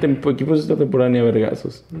Salamanca. 20 equipos de esta temporada ni a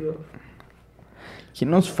vergazos? No.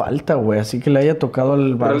 ¿Quién nos falta, güey? Así que le haya tocado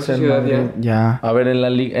al Real Barça. Sociedad, Madrid. Ya. A ver,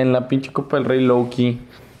 en la pinche Copa del Rey Loki.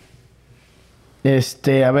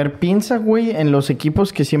 A ver, piensa, güey, en los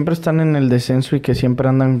equipos que siempre están en el descenso y que siempre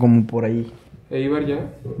andan como por ahí. ¿Eibar ya?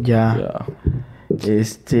 Ya.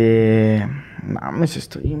 Mames,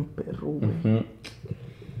 estoy en perro, güey. Ujú.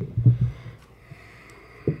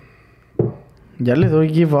 ¿Ya le doy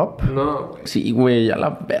give up? No, güey. Sí, güey, ya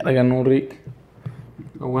la verga, ¿no, Rick?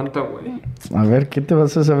 Aguanta, güey. A ver, ¿qué te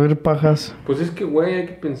vas a saber, pajas? Pues es que, güey, hay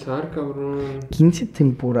que pensar, cabrón. 15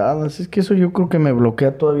 temporadas. Es que eso yo creo que me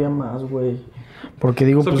bloquea todavía más, güey. Porque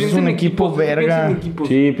digo, O sea, pues es piensa un en equipo equipos, verga. piensa en equipos.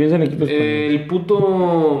 Sí, piensa en equipos españoles. El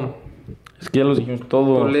puto Es que ya los dijimos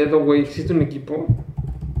todos. Toledo, güey. ¿Existe un equipo?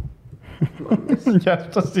 Ya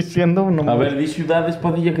estás diciendo uno. A ver, di ciudades,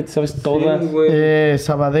 Padilla, que te sabes todas. Sí, güey.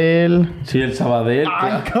 Sabadell. Sí, el Sabadell.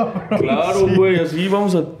 Ay, cabrón. Claro, güey, así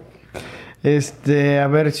vamos a... A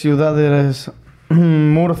ver, ciudades.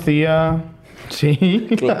 Murcia. Sí.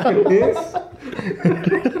 Claro.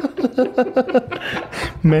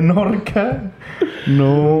 Menorca.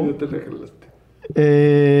 No. Ya te la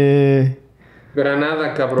jalaste.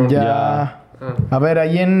 Granada, cabrón. Ya. Ah. A ver,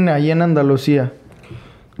 ahí en Andalucía.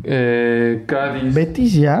 Cádiz.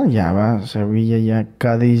 Betis ya va. Sevilla ya.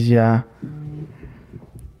 Cádiz ya.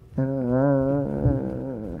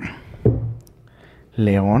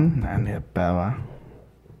 León. Ni de pedo, va.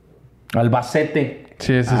 Albacete.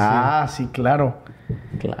 Sí, ese Sí, claro.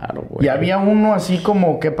 Claro, güey. Y había uno así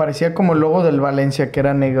como que parecía como el logo del Valencia, que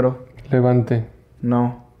era negro. sí. Levante.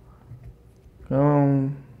 No. No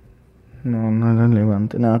era el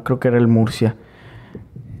Levante. No, creo que era el Murcia.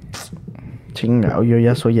 Chingao, yo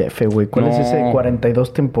ya soy F, güey. ¿Cuál es ese de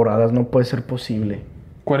 42 temporadas? No puede ser posible.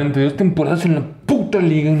 42 temporadas en la puta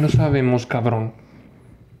liga y no sabemos, cabrón.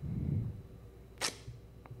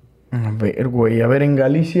 A ver, güey. A ver, en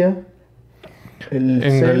Galicia. El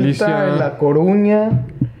En Celta, Galicia. en La Coruña.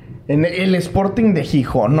 En el Sporting de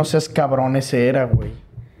Gijón. No seas cabrón, ese era, güey.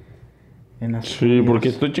 Sí, porque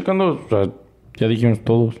estoy checando... O sea, ya dijimos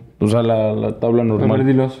todos. O sea, la tabla A ver, normal.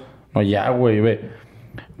 dilos. No, ya, güey, ve.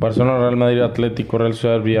 Barcelona, Real Madrid, Atlético, Real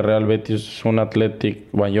Sociedad, Villarreal, Betis, Un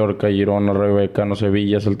Athletic, Mallorca, Girona, Rayo Vallecano,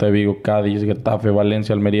 Sevilla, Celta de Vigo, Cádiz, Getafe,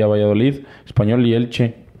 Valencia, Almería, Valladolid, Español y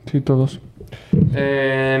Elche. Sí, todos.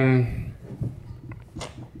 El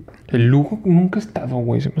Lugo nunca ha estado,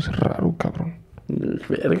 güey. Se me hace raro, cabrón.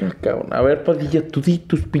 Verga, cabrón. A ver, Padilla, tú di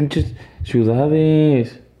tus pinches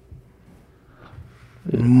ciudades.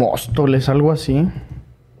 Móstoles, algo así.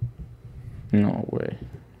 No, güey.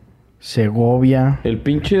 Segovia. El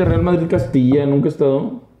pinche Real Madrid Castilla, ¿nunca ha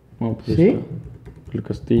estado? No, pues ¿Sí? está. El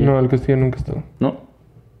Castilla. No, el Castilla nunca ha estado. ¿No?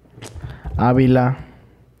 Ávila.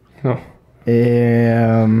 No.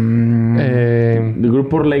 ¿El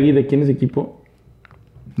grupo Orlegui de quién es equipo?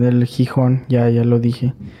 Del Gijón. Ya lo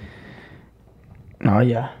dije. No,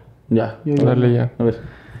 ya. Ya. Dale ya. A ver.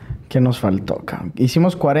 ¿Qué nos faltó, cabrón?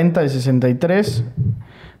 Hicimos 40 de 63.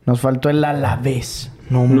 Nos faltó el Alavés.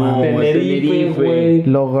 No mames. Tenerife, güey.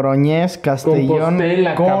 Logroñés, Castellón,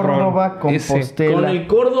 Compostela, Córdoba, cabrón. Ese. Compostela. Con el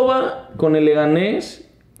Córdoba, con el Leganés,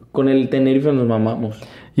 con el Tenerife nos mamamos.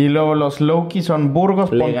 Y luego los Loki son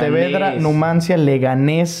Burgos, Leganés. Pontevedra, Numancia,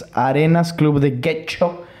 Leganés, Arenas, Club de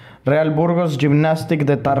Guecho, Real Burgos, Gymnastic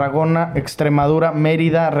de Tarragona, Extremadura,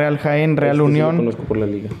 Mérida, Real Jaén, Real Este sí Unión, lo conozco por la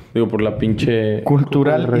liga. Digo, por la pinche...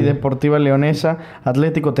 Cultural y Deportiva Leonesa,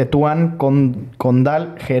 Atlético Tetuán,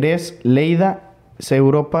 Condal, Jerez, Lleida, C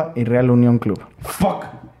Europa y Real Unión Club. ¡Fuck!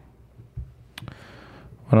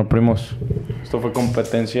 Bueno, primos. Esto fue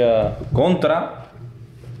competencia contra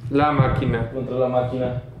La máquina. la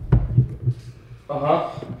máquina.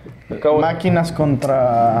 Ajá. Máquinas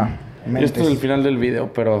contra mentes. Esto es el final del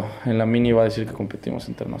video, pero en la mini va a decir que competimos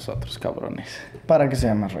entre nosotros, cabrones. Para que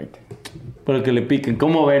sea más rating. Para que le piquen.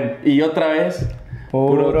 ¿Cómo ven? Y otra vez...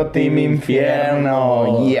 Puro Team Infierno.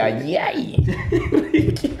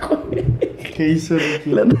 ¿Qué hizo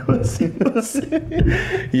Ricky? La nueva situación.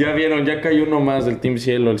 Ya vieron, ya cayó uno más del Team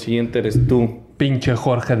Cielo. El siguiente eres tú. Pinche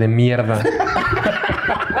Jorge de mierda.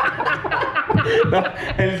 No,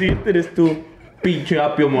 el siguiente eres tú. Pinche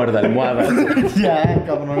apio muerda almohada. Ya,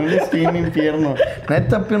 cabrón, él es Team Infierno.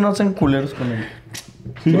 Neta, Pio, no sean culeros con él.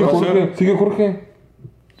 Sigue No, Jorge. Sigue Jorge.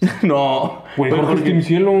 No. Güey, Jorge es Team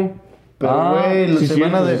Cielo. Pero, güey, sí, se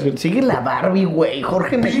cierto, van a sí, cierto. Sigue la Barbie, güey.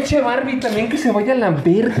 Jorge me... Pinche Barbie también que se vaya a la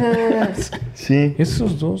verga. Sí.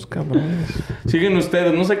 Esos dos cabrones. Siguen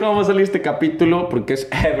ustedes. No sé cómo va a salir este capítulo porque es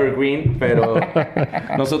evergreen, pero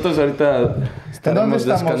nosotros ahorita ¿En dónde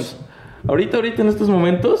estamos? ahorita en estos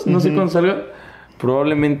momentos, no sé cuándo salga,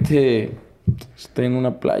 probablemente esté en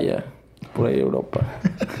una playa por ahí Europa.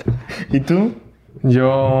 ¿Y tú?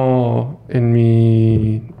 Yo en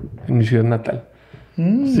mi ciudad natal.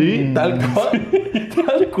 Sí, tal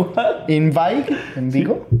cual. ¿In Vigo? ¿En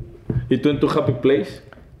Vigo? ¿Y tú en tu happy place?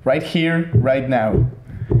 Right here, right now.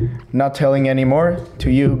 Not telling anymore to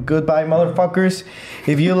you. Goodbye, motherfuckers.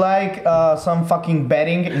 If you like some fucking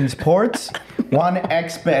betting in sports,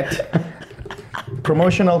 1xBet.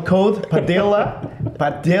 Promotional code Padilla.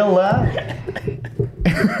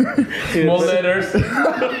 Small letters.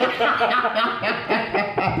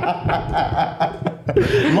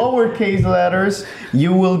 Lowercase letters.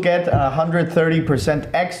 You will get 130%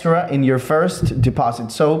 extra in your first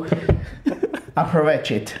deposit. So,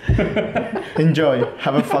 aproveche it. Enjoy.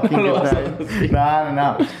 Have a fucking good night.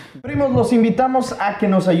 No. Primos, los invitamos a que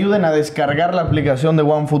nos ayuden a descargar la aplicación de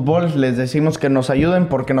OneFootball. Les decimos que nos ayuden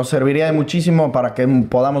porque nos serviría de muchísimo para que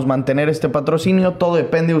podamos mantener este patrocinio. Todo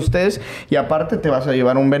depende de ustedes y aparte te vas a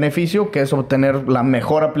llevar un beneficio que es obtener la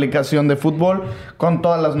mejor aplicación de fútbol con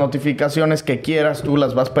todas las notificaciones que quieras. Tú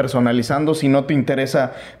las vas personalizando. Si no te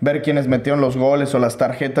interesa ver quiénes metieron los goles o las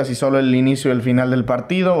tarjetas y solo el inicio y el final del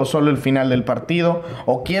partido o solo el final del partido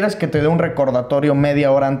o quieres que te dé un recordatorio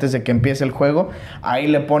media hora antes de que empiece el juego, ahí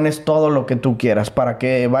le pones todo lo que tú quieras para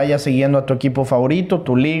que vayas siguiendo a tu equipo favorito,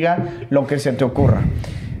 tu liga, lo que se te ocurra.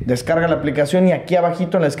 Descarga la aplicación y aquí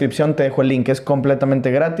abajito en la descripción te dejo el link. Es completamente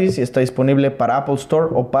gratis y está disponible para Apple Store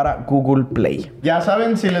o para Google Play. Ya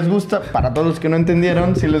saben, si les gusta, para todos los que no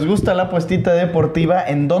entendieron, si les gusta la apuestita deportiva,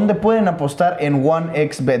 ¿en dónde pueden apostar? En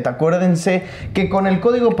 1xBet. Acuérdense que con el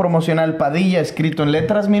código promocional Padilla escrito en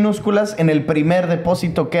letras minúsculas, en el primer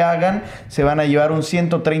depósito que hagan, se van a llevar un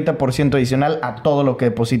 130% adicional a todo lo que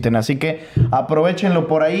depositen. Así que aprovechenlo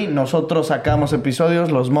por ahí. Nosotros sacamos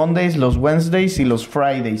episodios los Mondays, los Wednesdays y los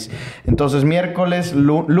Fridays. Entonces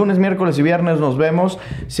lunes, miércoles y viernes nos vemos.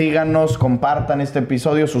 Síganos, compartan este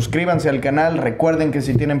episodio, suscríbanse al canal. Recuerden que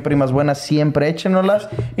si tienen primas buenas siempre échenoslas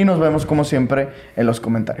y nos vemos como siempre en los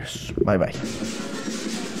comentarios. Bye bye.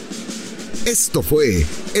 Esto fue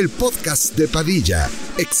el podcast de Padilla,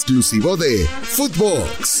 exclusivo de Futbol.